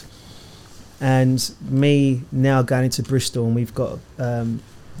games, and me now going into Bristol, and we've got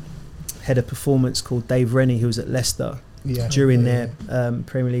head of performance called Dave Rennie, who was at Leicester during their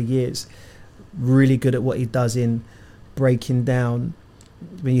Premier League years. Really good at what he does in breaking down,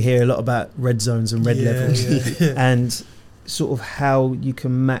 when you hear a lot about red zones and red levels, and sort of how you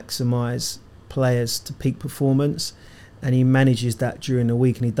can maximise players to peak performance, and he manages that during the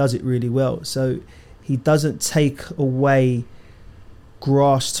week, and he does it really well. So he doesn't take away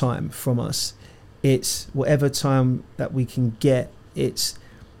grass time from us. It's whatever time that we can get, it's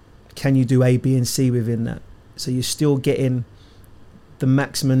can you do A, B and C within that? So you're still getting the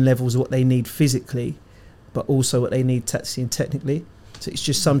maximum levels of what they need physically, but also what they need tactically and technically. So it's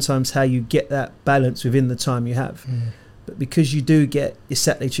just sometimes how you get that balance within the time you have. But because you do get your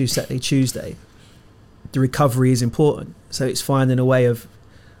Saturday, Tuesday, the recovery is important. So it's finding a way of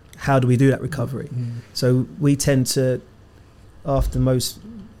how do we do that recovery. So we tend to, after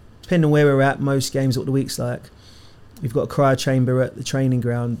depending on where we're at, most games, what the week's like, we've got a cryo chamber at the training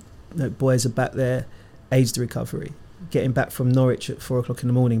ground. Boys are back there, aids the recovery. Getting back from Norwich at 4:00 in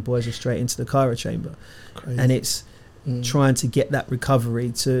the morning, boys are straight into the cryo chamber. Crazy. And it's trying to get that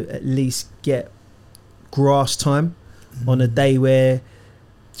recovery to at least get grass time on a day where,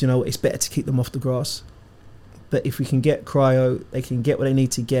 it's better to keep them off the grass. But if we can get cryo, they can get what they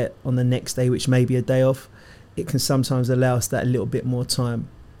need to get on the next day, which may be a day off. It can sometimes allow us that a little bit more time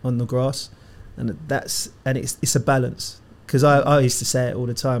on the grass, and it's a balance. Because I used to say it all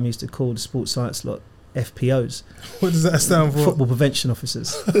the time. I used to call the sports science lot FPOs. What does that stand for? Football prevention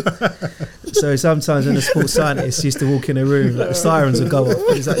officers. So sometimes when the sports scientists used to walk in a room, like the sirens would go off.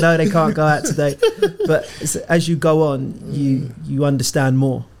 It's like, no, they can't go out today. But as you go on, you understand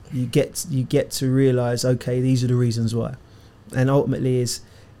more. You get to realise, okay, these are the reasons why. And ultimately is,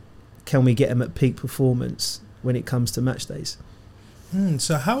 can we get them at peak performance when it comes to match days?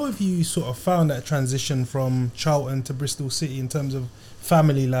 So how have you sort of found that transition from Charlton to Bristol City in terms of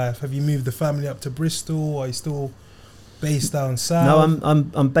family life? Have you moved the family up to Bristol? Or are you still based down south?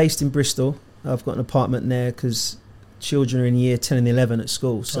 No, I'm based in Bristol. I've got an apartment there because children are in year 10 and 11 at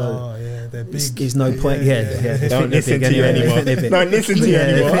school. So they're big. There's no point. Yeah. Don't listen to you anymore. Don't listen to you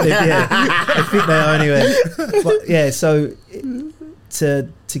anymore. I think they are anyway. But yeah, so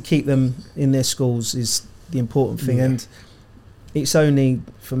to keep them in their schools is the important thing. And it's only,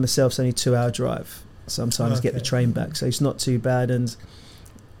 for myself, it's only 2-hour drive. Sometimes get the train back, so it's not too bad. And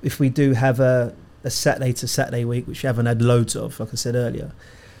if we do have a Saturday to Saturday week, which we haven't had loads of, like I said earlier,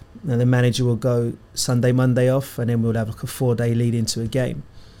 and the manager will go Sunday, Monday off, and then we'll have like a 4-day lead into a game.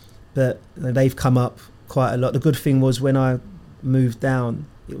 But they've come up quite a lot. The good thing was when I moved down,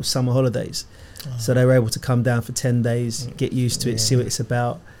 it was summer holidays, so they were able to come down for 10 days, get used to it, see what it's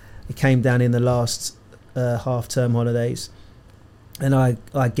about. It came down in the last half-term holidays, and I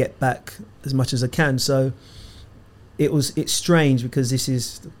get back as much as I can. So it's strange because this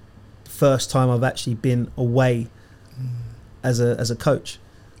is the first time I've actually been away as a coach,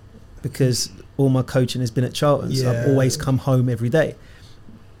 because all my coaching has been at Charlton. So I've always come home every day.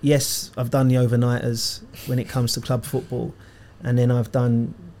 Yes, I've done the overnighters when it comes to club football, and then I've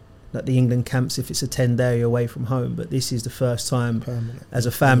done like the England camps if it's a 10-day away from home. But this is the first time as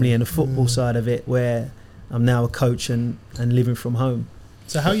a family and the football side of it where I'm now a coach and living from home.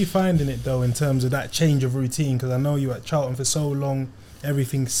 So how are you finding it though in terms of that change of routine? Because I know you were at Charlton for so long,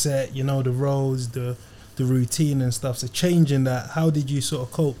 everything's set, you know, the roles, the routine and stuff. So changing that, how did you sort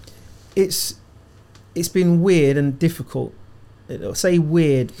of cope? It's been weird and difficult. I'll say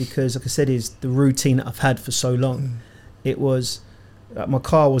weird because, like I said, is the routine that I've had for so long. It was my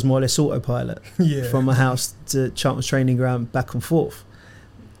car was more or less autopilot from my house to Charlton's training ground, back and forth.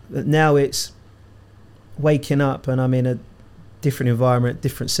 But now it's waking up and I'm in a different environment,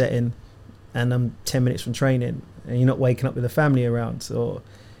 different setting, and I'm 10 minutes from training, and you're not waking up with the family around, or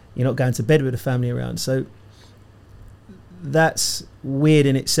you're not going to bed with the family around. So that's weird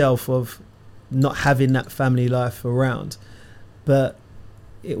in itself, of not having that family life around. But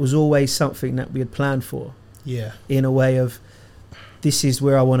it was always something that we had planned for, in a way of, this is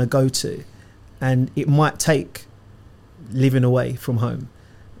where I want to go to. And it might take living away from home,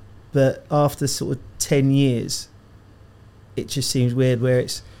 but after sort of 10 years, it just seems weird where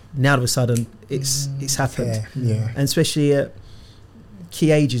it's now all of a sudden it's happened. And especially at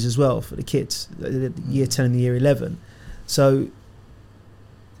key ages as well for the kids, the year 10 and the year 11. So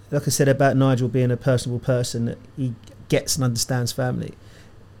like I said about Nigel being a personable person, that he gets and understands family.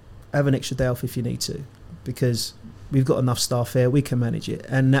 Have an extra day off if you need to, because we've got enough staff here, we can manage it.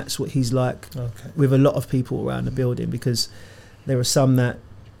 And that's what he's like with a lot of people around the building, because there are some that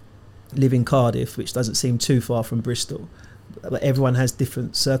live in Cardiff, which doesn't seem too far from Bristol, but everyone has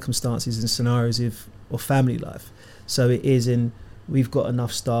different circumstances and scenarios of family life. So it is we've got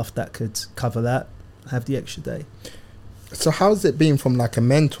enough staff that could cover that, have the extra day. So how's it been from like a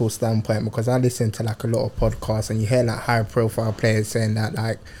mental standpoint? Because I listen to like a lot of podcasts and you hear like high profile players saying that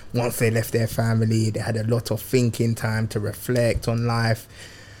like once they left their family, they had a lot of thinking time to reflect on life.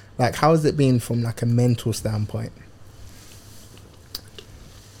 Like how's it been from like a mental standpoint?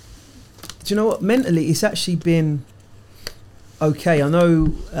 Do you know what? Mentally, it's actually been okay. I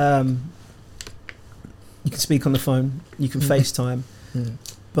know you can speak on the phone, you can FaceTime,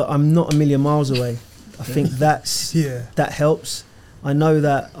 but I'm not a million miles away. I think that helps. I know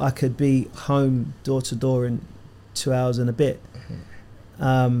that I could be home door to door in 2 hours and a bit.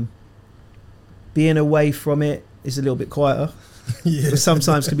 Being away from it is a little bit quieter.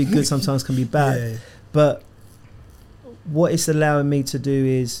 Sometimes can be good, sometimes can be bad. But what it's allowing me to do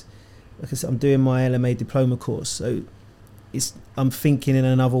is, like I said, I'm doing my LMA diploma course, so I'm thinking in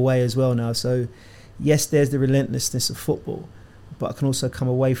another way as well now. So yes, there's the relentlessness of football, but I can also come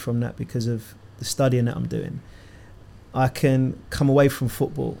away from that because of the studying that I'm doing. I can come away from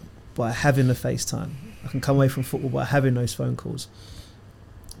football by having the FaceTime. I can come away from football by having those phone calls.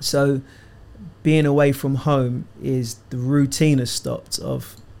 So being away from home is the routine has stopped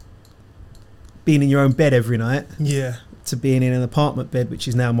of being in your own bed every night. To being in an apartment bed, which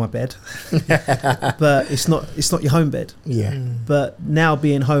is now my bed. But it's not your home bed. But now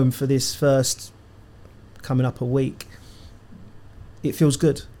being home for this first coming up a week, it feels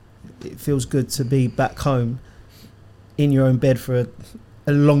good. it feels good to be back home in your own bed for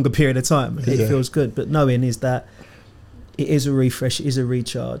a longer period of time. It feels good, but knowing is that it is a refresh, it is a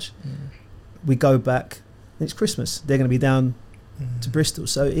recharge. We go back, it's Christmas, they're going to be down to Bristol,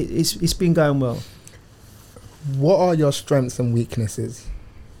 so it's been going well. What are your strengths and weaknesses?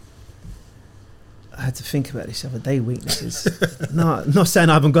 I had to think about this the other day. Weaknesses. No, not saying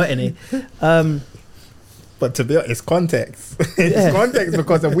I haven't got any. But to be honest, it's context. It's context,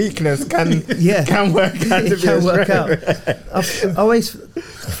 because a weakness can work out. It can work out. Always,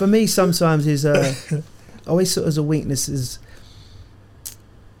 for me, sometimes is always sort of as a weakness is.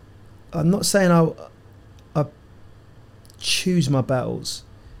 I'm not saying I choose my battles.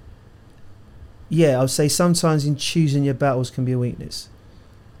 Yeah, I would say sometimes in choosing your battles can be a weakness.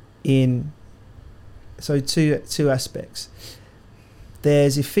 So two aspects.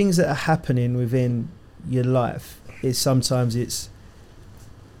 There's the things that are happening within your life. Sometimes it's,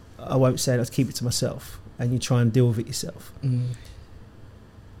 I won't say it, I'll keep it to myself, and you try and deal with it yourself.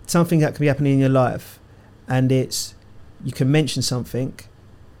 Something that can be happening in your life, and it's, you can mention something,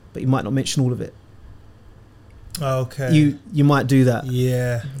 but you might not mention all of it. Okay. You might do that.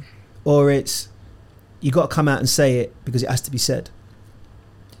 Yeah. Or it's, you got to come out and say it because it has to be said.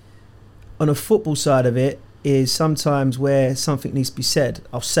 On a football side of it is sometimes where something needs to be said,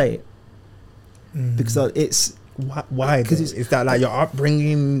 I'll say it. Because it's... Why? Because is that like your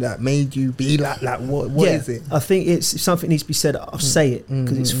upbringing that made you be like what is it? I think it's, if something needs to be said, I'll say it,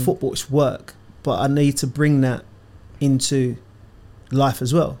 because it's football, it's work. But I need to bring that into life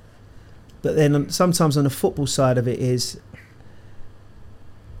as well. But then sometimes on the football side of it is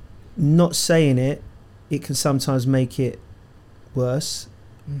not saying it, it can sometimes make it worse,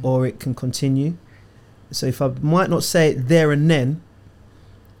 or it can continue. So if I might not say it there and then,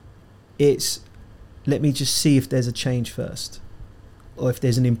 it's, let me just see if there's a change first, or if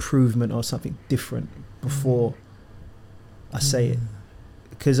there's an improvement or something different before I say it.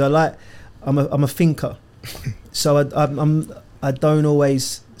 Because I'm a thinker, so I don't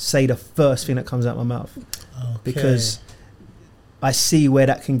always say the first thing that comes out my mouth, because I see where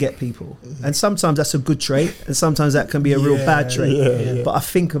that can get people, and sometimes that's a good trait, and sometimes that can be a real bad trait. But I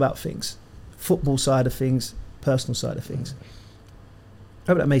think about things, football side of things, personal side of things.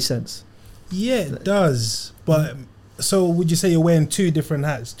 I hope that makes sense. Yeah, it does. But so would you say you're wearing two different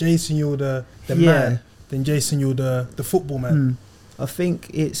hats? Jason, you're the man, then Jason, you're the football man. I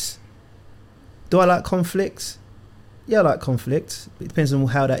think it's, do I like conflicts? Yeah, I like conflict. It depends on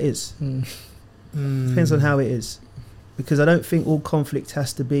how that is. Depends on how it is. Because I don't think all conflict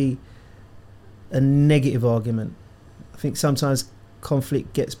has to be a negative argument. I think sometimes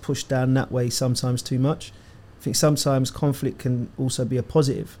conflict gets pushed down that way, sometimes too much. I think sometimes conflict can also be a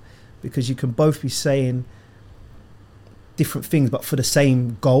positive, because you can both be saying different things but for the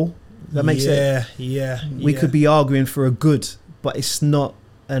same goal. Does that make sense? We could be arguing for a good, but it's not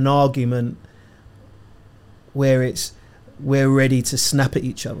an argument where it's, we're ready to snap at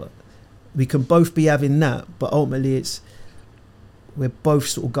each other. We can both be having that, but ultimately it's, we're both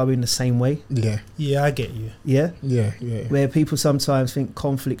sort of going the same way. Yeah, I get you. Yeah. Where people sometimes think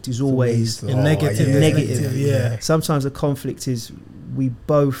conflict is always negative. Yeah. Sometimes the conflict is, we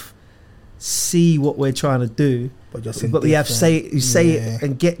both see what we're trying to do, but we have say it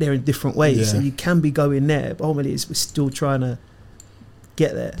and get there in different ways. So you can be going there, but ultimately we're still trying to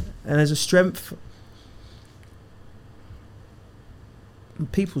get there. And as a strength, I'm a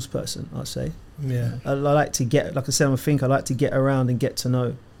people's person, I'd say. Yeah. I like to get, like I said, I'm a thinker. I like to get around and get to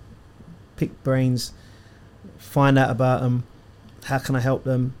know, pick brains, find out about them, how can I help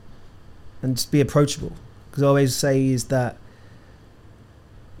them, and just be approachable. Because I always say is that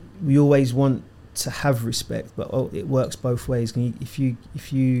we always want to have respect, but it works both ways. If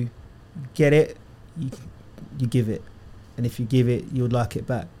you get it, you give it, and if you give it, you'll like it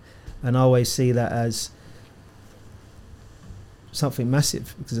back. And I always see that as something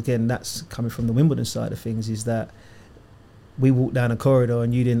massive, because again, that's coming from the Wimbledon side of things, is that we walk down a corridor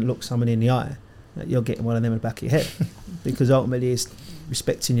and you didn't look someone in the eye, that you're getting one of them in the back of your head. Because ultimately it's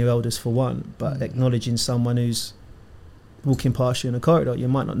respecting your elders for one, but acknowledging someone who's walking past you in a corridor. You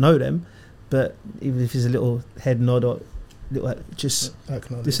might not know them, but even if it's a little head nod or just a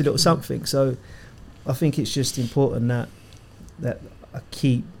little something. So I think it's just important that I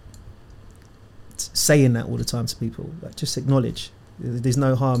keep saying that all the time to people. Like, just acknowledge. There's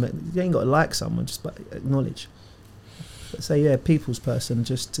no harm. You ain't got to like someone, just but acknowledge. But say, yeah, people's person,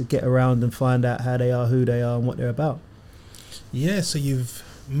 just to get around and find out how they are, who they are, and what they're about. Yeah, so you've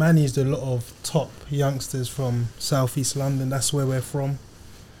managed a lot of top youngsters from South East London. That's where we're from.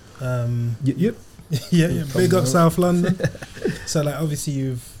 Yep. Yeah, big up South London. So like, obviously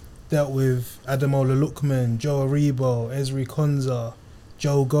you've dealt with Ademola Lookman, Joe Aribo, Ezri Konza,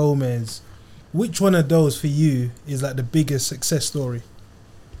 Joe Gomez. Which one of those for you is like the biggest success story?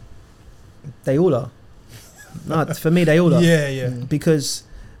 They all are. No, for me, they all are. Yeah. Because,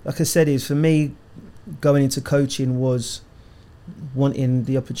 like I said, for me, going into coaching was wanting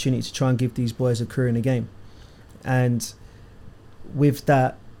the opportunity to try and give these boys a career in the game. And with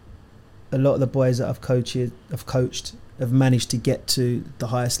that, a lot of the boys that I've coached have managed to get to the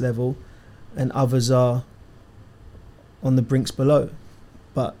highest level, and others are on the brinks below.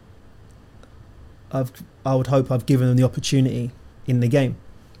 But I would hope I've given them the opportunity in the game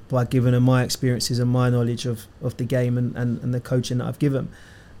by giving them my experiences and my knowledge of the game and the coaching that I've given.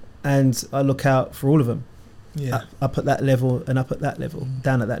 And I look out for all of them. Yeah. Up at that level and up at that level,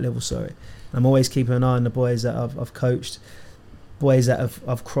 down at that level, sorry. I'm always keeping an eye on the boys that I've coached, boys that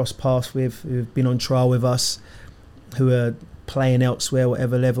I've crossed paths with, who've been on trial with us, who are playing elsewhere,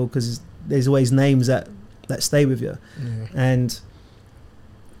 whatever level, because there's always names that stay with you. Yeah. And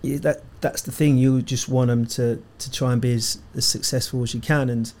that's the thing, you just want them to try and be as successful as you can.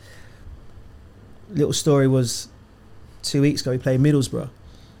 And little story was 2 weeks ago, we played Middlesbrough,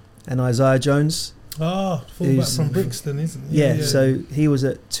 and Isaiah Jones, fullback from Brixton, isn't he? Yeah, so he was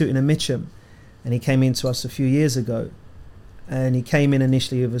at Tooting and Mitcham, and he came into us a few years ago, and he came in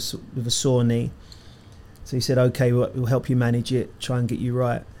initially with a sore knee. So he said, okay, we'll help you manage it, try and get you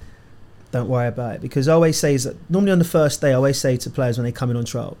right. Don't worry about it. Because I always say, is that normally on the first day, I always say to players when they come in on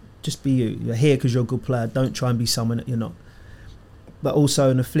trial, just be you. You're here because you're a good player. Don't try and be someone that you're not. But also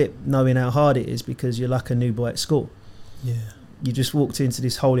on the flip, knowing how hard it is, because you're like a new boy at school. Yeah. You just walked into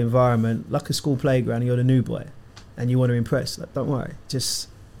this whole environment like a school playground, and you're the new boy and you want to impress. Like, don't worry, just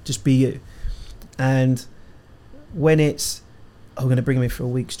be you. And when it's, we're going to bring them in for a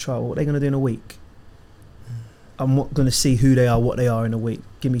week's trial, what are they going to do in a week? I'm not going to see who they are, what they are in a week.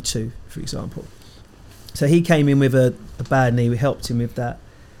 Give me 2, for example. So he came in with a bad knee. We helped him with that.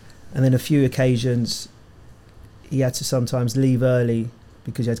 And then a few occasions, he had to sometimes leave early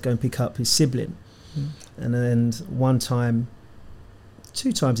because he had to go and pick up his sibling. And then 2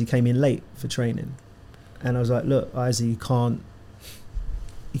 times he came in late for training. And I was like, look, Isaac, you can't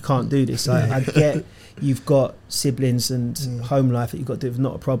do this. I get you've got siblings and home life that you've got to do. It's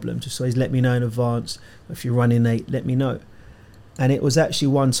not a problem. Just always let me know in advance. If you're running late, let me know. And it was actually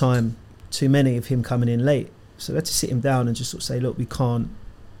one time too many of him coming in late. So I had to sit him down and just sort of say, look, we can't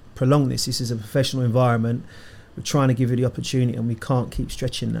prolong this. This is a professional environment. We're trying to give you the opportunity and we can't keep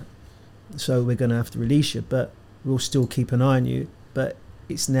stretching that. So we're going to have to release you, but we'll still keep an eye on you. But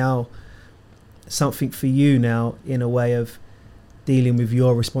it's now something for you now in a way of dealing with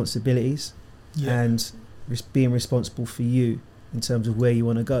your responsibilities and being responsible for you in terms of where you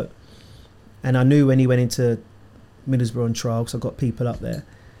want to go. And I knew when he went into Middlesbrough on trial, because I've got people up there,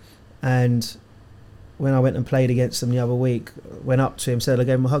 and when I went and played against them the other week, went up to him, said, I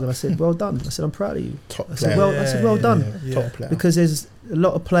gave him a hug and I said, well done. I said, I'm proud of you. I said, well done. Yeah. Top player. Because there's a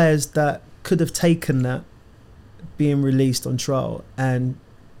lot of players that could have taken that being released on trial and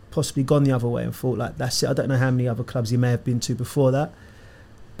possibly gone the other way and thought like, that's it. I don't know how many other clubs he may have been to before that,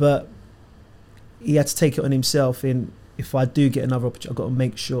 but he had to take it on himself in, if I do get another opportunity, I've got to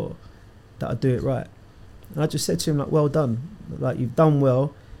make sure that I do it right. And I just said to him, like, well done. Like, you've done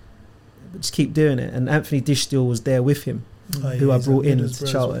well, but just keep doing it. And Anthony Dishstill was there with him, who I brought in to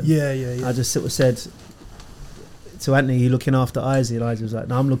Charlton. Yeah. I just sort of said to Anthony, you looking after Isaac? And Isaac was like,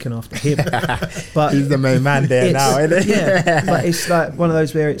 no, I'm looking after him. But he's the main man there now, isn't he? Yeah, but it's like one of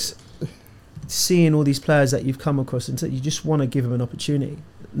those where it's seeing all these players that you've come across and you just want to give them an opportunity.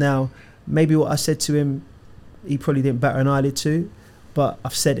 Now, maybe what I said to him, he probably didn't batter an eyelid to, but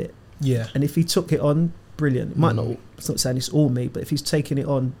I've said it. Yeah. And if he took it on, brilliant. It might not, it's not saying it's all me, but if he's taking it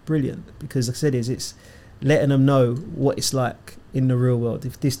on, brilliant. Because like I said, it's letting them know what it's like in the real world.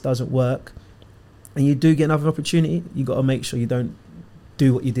 If this doesn't work and you do get another opportunity, you got to make sure you don't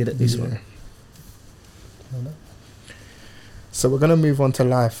do what you did at this one. So we're going to move on to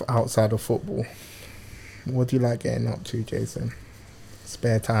life outside of football. What do you like getting up to, Jason?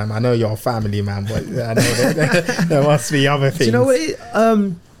 Spare time. I know you're a family man, but I know there must be other things. Do you know what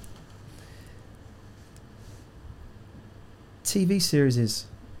TV series is?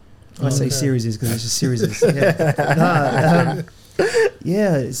 I say series is because it's just series.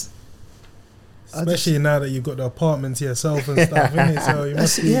 Yeah. It's especially now that you've got the apartment to yourself and stuff, isn't it? So you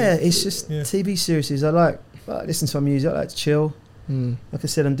must be, it's just TV series. I listen to music. I like to chill. Like I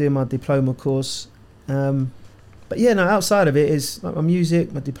said, I'm doing my diploma course. But yeah, no, outside of it is like my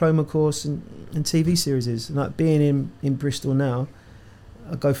music, my diploma course, and TV series. And like being in Bristol now,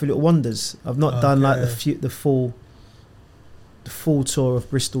 I go for little wonders. I've not done like the full the full tour of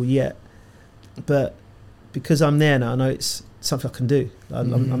Bristol yet, but because I'm there now, I know it's something I can do.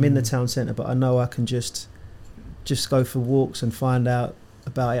 I'm in the town centre, but I know I can just go for walks and find out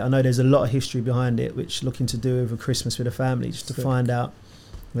about it. I know there's a lot of history behind it, which looking to do over Christmas with the family, just to find out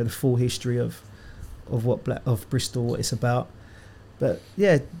the full history of Bristol, what it's about. But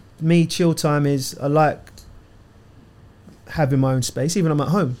yeah, me, chill time is, I like having my own space. Even I'm at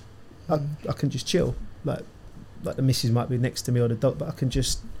home, I can just chill. Like the missus might be next to me or the dog, but I can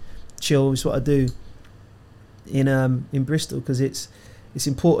just chill. It's what I do in Bristol, because it's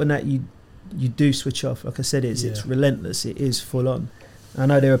important that you do switch off. Like I said, it's relentless. It is full on. I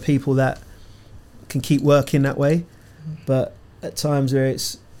know there are people that can keep working that way, but at times where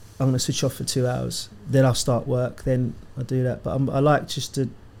it's, I'm going to switch off for 2 hours, then I'll start work, then I do that. But I like just to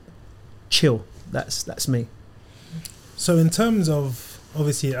chill. That's me. So in terms of,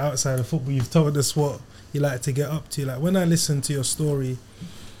 obviously, outside of football, you've told us what you like to get up to. Like, when I listen to your story,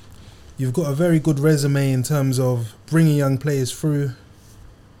 you've got a very good resume in terms of bringing young players through.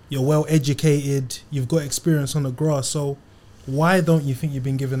 You're well educated. You've got experience on the grass. So why don't you think you've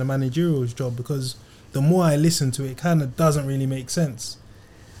been given a managerial job? Because the more I listen to it, kind of doesn't really make sense.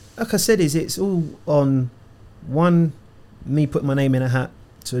 Like I said, it's all on one, me putting my name in a hat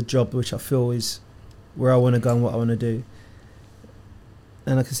to a job which I feel is where I want to go and what I want to do.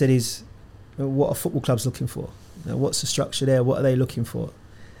 And like I said, is what are football clubs looking for? What's the structure there? What are they looking for?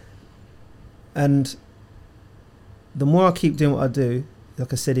 And the more I keep doing what I do,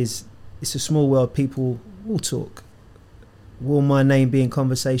 like I said, it's a small world. People will talk. Will my name be in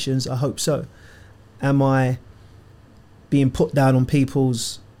conversations? I hope so. Am I being put down on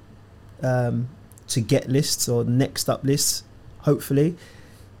people's to get lists or next up lists? Hopefully.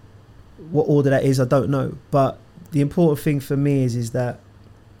 What order that is, I don't know. But the important thing for me is that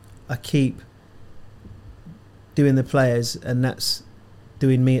I keep doing the players, and that's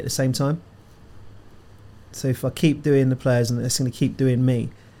doing me at the same time. So if I keep doing the players and that's going to keep doing me,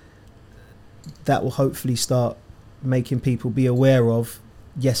 that will hopefully start making people be aware of,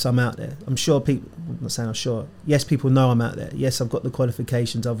 yes, I'm out there. I'm sure people, I'm not saying I'm sure, yes, people know I'm out there. Yes, I've got the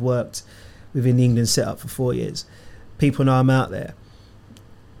qualifications. I've worked within the England setup for 4 years. People know I'm out there.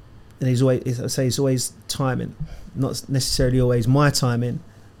 And it's always timing. Not necessarily always my timing,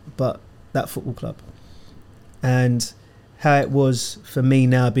 but that football club. And how it was for me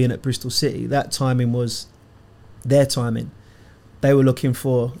now being at Bristol City, that timing was their timing. They were looking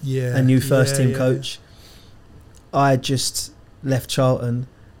for a new first team coach. I just left Charlton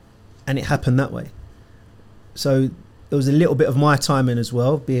and it happened that way. So it was a little bit of my timing as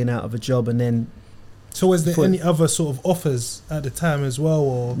well, being out of a job. And then so was there any other sort of offers at the time as well,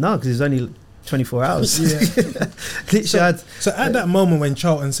 or no, because it was only 24 hours. So at that moment when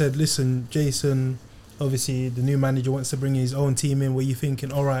Charlton said, listen, Jason, obviously the new manager wants to bring his own team in, were you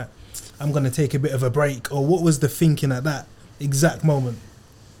thinking, all right, I'm going to take a bit of a break? Or what was the thinking at that exact moment?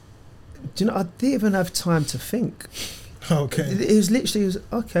 Do you know, I didn't even have time to think. Okay. It was literally,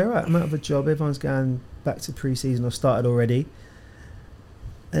 okay, right, I'm out of a job, everyone's going back to pre-season, I've started already.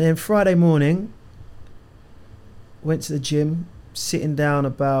 And then Friday morning, went to the gym, sitting down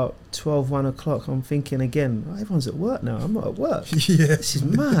about 1 o'clock, I'm thinking again, everyone's at work now, I'm not at work. This is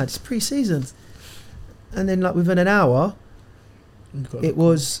mad, it's pre-season. And then like within an hour, it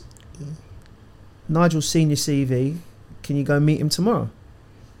was Nigel's senior CV, can you go meet him tomorrow?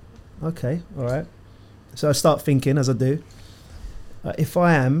 Okay, all right. So I start thinking, as I do, if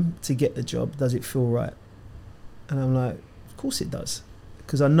I am to get the job, does it feel right? And I'm like, of course it does.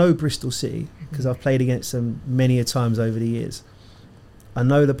 Because I know Bristol City, because I've played against them many a times over the years. I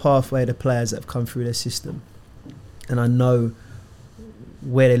know the pathway of the players that have come through their system. And I know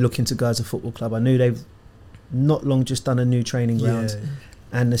where they're looking to go as a football club. I knew they've not long just done a new training ground.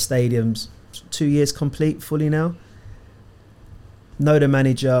 And the stadium's 2 years complete fully now. Know the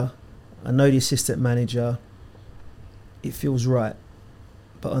manager. I know the assistant manager. It feels right.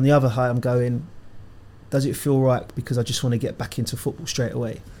 But on the other hand, I'm going, does it feel right because I just want to get back into football straight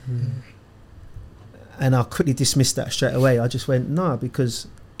away? And I quickly dismissed that straight away. I just went, no, because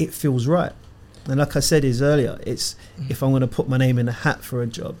it feels right. And like I said earlier, it's if I'm going to put my name in a hat for a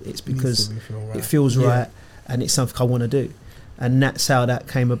job, it's because it feels right and it's something I want to do. And that's how that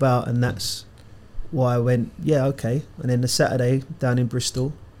came about, and that's why I went, yeah, okay. And then the Saturday down in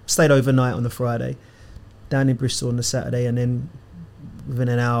Bristol, stayed overnight on the Friday, down in Bristol on the Saturday, and then within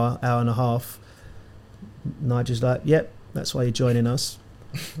an hour and a half, Nigel's like, yep, that's why you're joining us.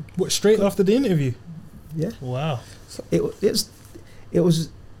 What, straight after the interview? Yeah. Wow. It was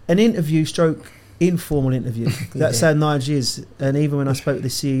an interview stroke informal interview. That's how Nigel is. And even when I spoke to the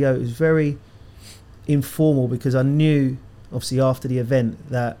CEO, it was very informal because I knew obviously after the event,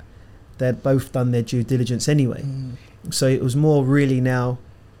 that they'd both done their due diligence anyway. So it was more really now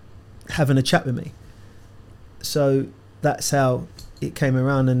having a chat with me. So that's how it came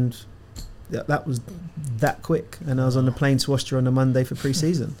around, and that was that quick. And I was on the plane to Austria on the Monday for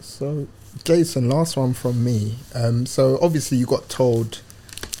pre-season. So, Jason, last one from me. So obviously you got told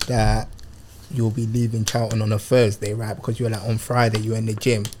that you'll be leaving Charlton on a Thursday, right? Because you were like on Friday, you were in the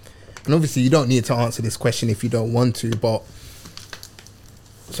gym. And obviously you don't need to answer this question if you don't want to, but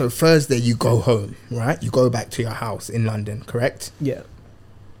so Thursday you go home, right? You go back to your house in London, correct? Yeah.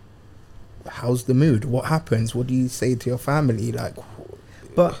 How's the mood? What happens? What do you say to your family? Like,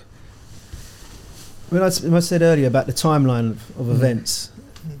 but when I said earlier about the timeline of events,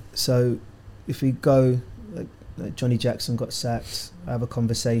 so if we go, like Johnny Jackson got sacked, I have a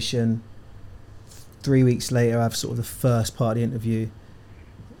conversation. 3 weeks later, I have sort of the first part of the interview.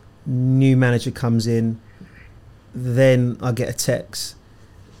 New manager comes in, then I get a text.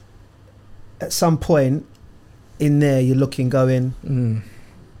 At some point in there, you're looking, going,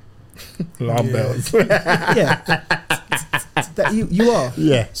 alarm bells. yeah, that you are.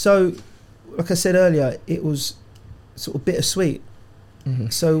 Yeah. So, like I said earlier, it was sort of bittersweet.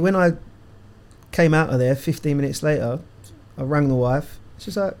 So when I came out of there, 15 minutes later, I rang the wife.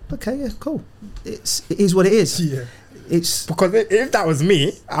 She's like, "Okay, yeah, cool. It is what it is." Yeah. It's because if that was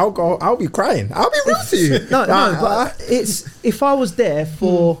me, I'll be crying. I'll be real to you. no, but it's if I was there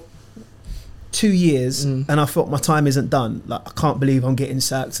for 2 years and I felt my time isn't done, like I can't believe I'm getting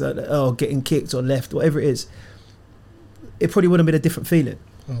sacked or getting kicked or left, whatever it is, it probably would have been a different feeling.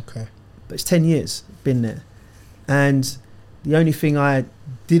 Okay. But it's 10 years been there, and the only thing I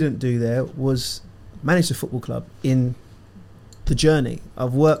didn't do there was manage the football club in the journey.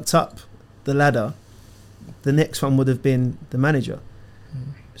 I've worked up the ladder. The next one would have been the manager.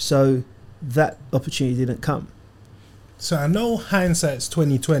 So that opportunity didn't come. So I know hindsight's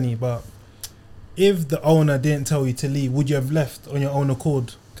 2020, but if the owner didn't tell you to leave, would you have left on your own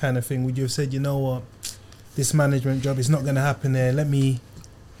accord, kind of thing? Would you have said, you know what, this management job is not going to happen there, let me...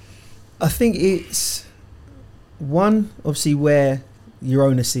 I think it's one, obviously, where your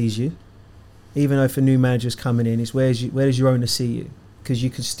owner sees you. Even though if a new manager's coming in, it's where does your owner see you? Because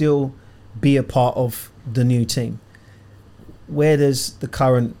you can still be a part of the new team. Where does the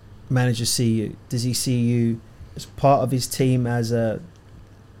current manager see you? Does he see you as part of his team, as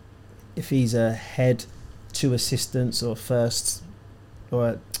if he's a head, 2 assistants or first, or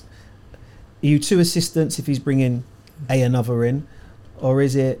are you 2 assistants if he's bringing another in, or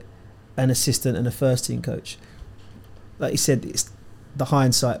is it an assistant and a first team coach? Like you said, it's the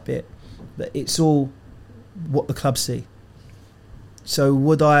hindsight bit, but it's all what the club see. So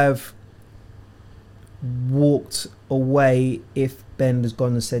would I have walked away if Ben has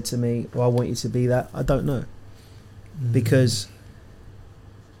gone and said to me, "Well, I want you to be that"? I don't know, because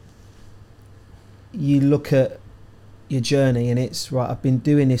you look at your journey and it's right. I've been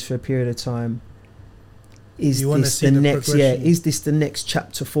doing this for a period of time. Is this the next? Yeah, is this the next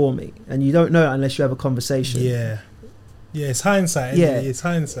chapter for me? And you don't know it unless you have a conversation. Yeah, it's hindsight. Yeah, it's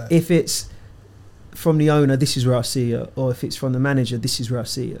hindsight. If it's from the owner, this is where I see you, or if it's from the manager, this is where I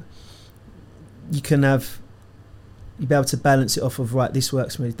see you. You'll be able to balance it off of, right, this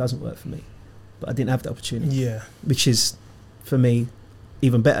works for me, it doesn't work for me. But I didn't have the opportunity. Yeah. Which is, for me,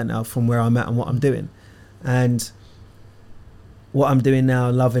 even better now from where I'm at and what I'm doing. And what I'm doing now,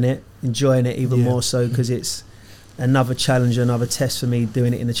 loving it, enjoying it even more so, because it's another challenge, another test for me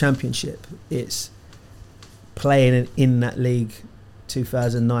doing it in the Championship. It's playing in that league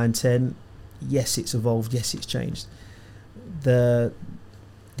 2009-10. Yes, it's evolved. Yes, it's changed. The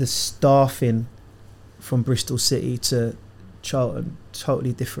staffing from Bristol City to Charlton,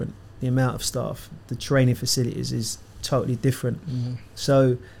 totally different. The amount of staff, the training facilities is totally different.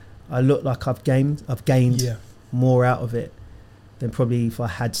 So I look like I've gained more out of it than probably if I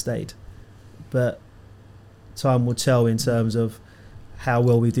had stayed. But time will tell in terms of how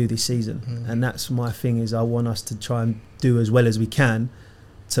well we do this season. And that's my thing, is I want us to try and do as well as we can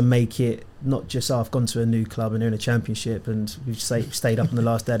to make it not just, I've gone to a new club and they're in a Championship and we've stayed up in the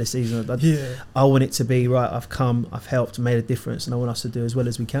last day of the season. I want it to be, right, I've come, I've helped, made a difference, and I want us to do as well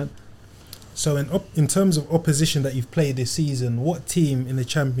as we can. So in terms of opposition that you've played this season, what team in the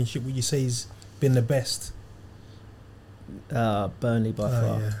Championship would you say has been the best? Burnley by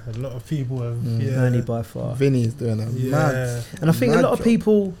far. Yeah. A lot of people have. Burnley by far. Vinny's doing a mad. And I think a lot of job.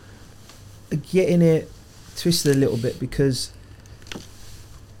 people are getting it twisted a little bit, because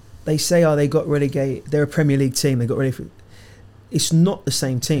they say, they got relegated. They're a Premier League team. They got relegated. It's not the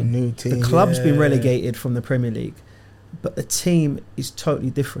same team. New team. The club's been relegated from the Premier League, but the team is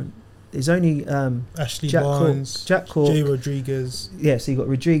totally different. There's only Ashley Jack Barnes, Jack Cork, Jay Rodriguez. Yeah, so you got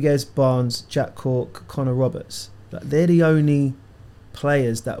Rodriguez, Barnes, Jack Cork, Connor Roberts. Like, they're the only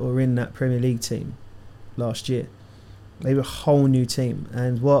players that were in that Premier League team last year. They were a whole new team,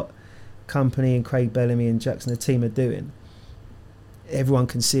 and what Company and Craig Bellamy and Jackson, the team, are doing, everyone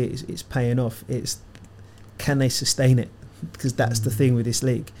can see it. It's paying off. It's, can they sustain it? Because that's the thing with this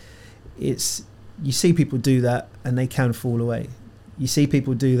league. It's, you see people do that and they can fall away. You see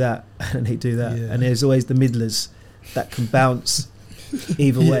people do that and they do that, and there's always the middlers that can bounce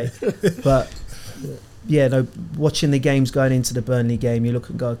either way. But yeah, no, watching the games going into the Burnley game, you look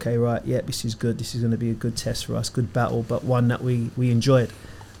and go, okay, right, yeah, this is good. This is going to be a good test for us, good battle, but one that we enjoyed.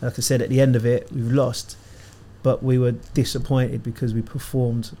 Like I said, at the end of it, we've lost, but we were disappointed because we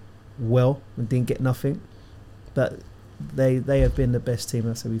performed well and didn't get nothing. But they have been the best team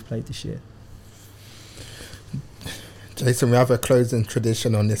I said we've played this year. Jason, we have a closing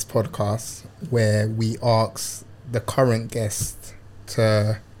tradition on this podcast where we ask the current guest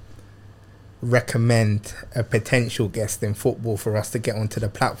to recommend a potential guest in football for us to get onto the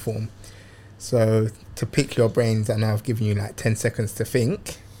platform. So to pick your brains, I know I've given you like 10 seconds to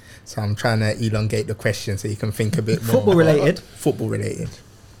think. So I'm trying to elongate the question so you can think a bit more. Football related? Football related.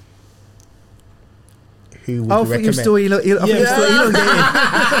 Who would I you thought recommend? you were still elongating.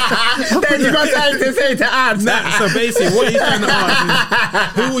 Then you got something to say to add. Nah, so basically what he's trying to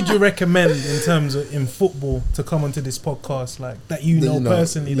ask is, who would you recommend in terms of in football to come onto this podcast, like that you know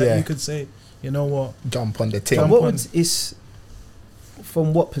personally, that you could say, you know what, jump on the team. So what would, is,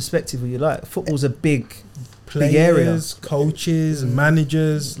 from what perspective would you like? Football's a big area. Players, coaches,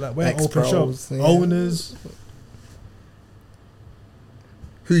 managers, like we're open shop, owners.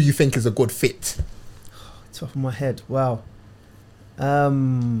 Who you think is a good fit? Top of my head, wow.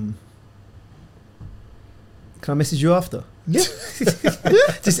 Can I message you after? Yeah.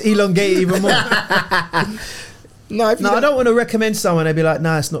 Just elongate it even more. No, I don't want to recommend someone and be like,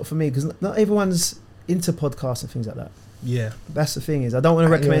 nah, it's not for me, because not everyone's into podcasts and things like that. Yeah, that's the thing, is I don't want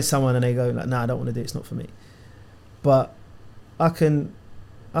to recommend someone and they go like, nah, I don't want to do it, it's not for me. But I can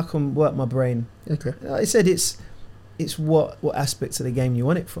work my brain. Okay. Like I said, it's what aspects of the game you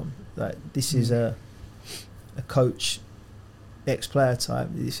want it from. Like, this is a coach, ex-player type.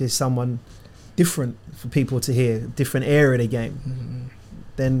 This is someone different for people to hear, different area of the game.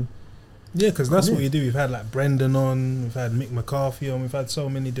 Then because that's what you do. We've had like Brendan on, we've had Mick McCarthy on, we've had so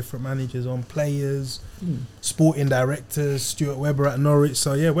many different managers on, players, sporting directors, Stuart Webber at Norwich.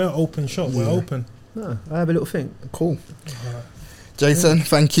 So yeah, we're open shop. We're open. No, I have a little think. Cool. Jason,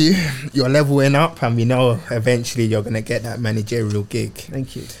 thank you. You're leveling up, and we know eventually you're going to get that managerial gig.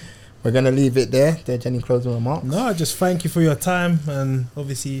 Thank you. We're going to leave it there. Did any closing remarks? No, just thank you for your time and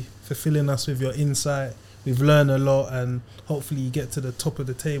obviously for filling us with your insight. We've learned a lot, and hopefully you get to the top of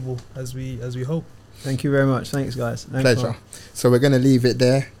the table as we hope. Thank you very much. Thanks, guys. Pleasure. So we're going to leave it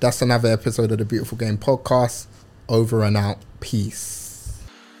there. That's another episode of the Beautiful Game podcast. Over and out. Peace.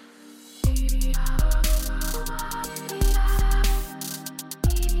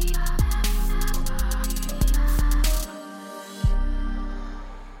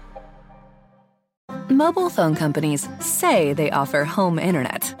 Mobile phone companies say they offer home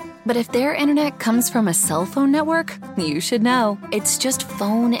internet. But if their internet comes from a cell phone network, you should know. It's just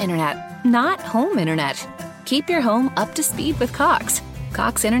phone internet, not home internet. Keep your home up to speed with Cox.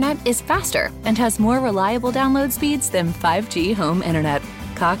 Cox internet is faster and has more reliable download speeds than 5G home internet.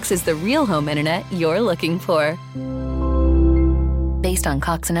 Cox is the real home internet you're looking for. Based on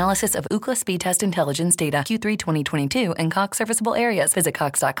Cox analysis of Ookla speed test intelligence data Q3 2022 and Cox serviceable areas, visit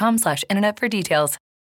cox.com/internet for details.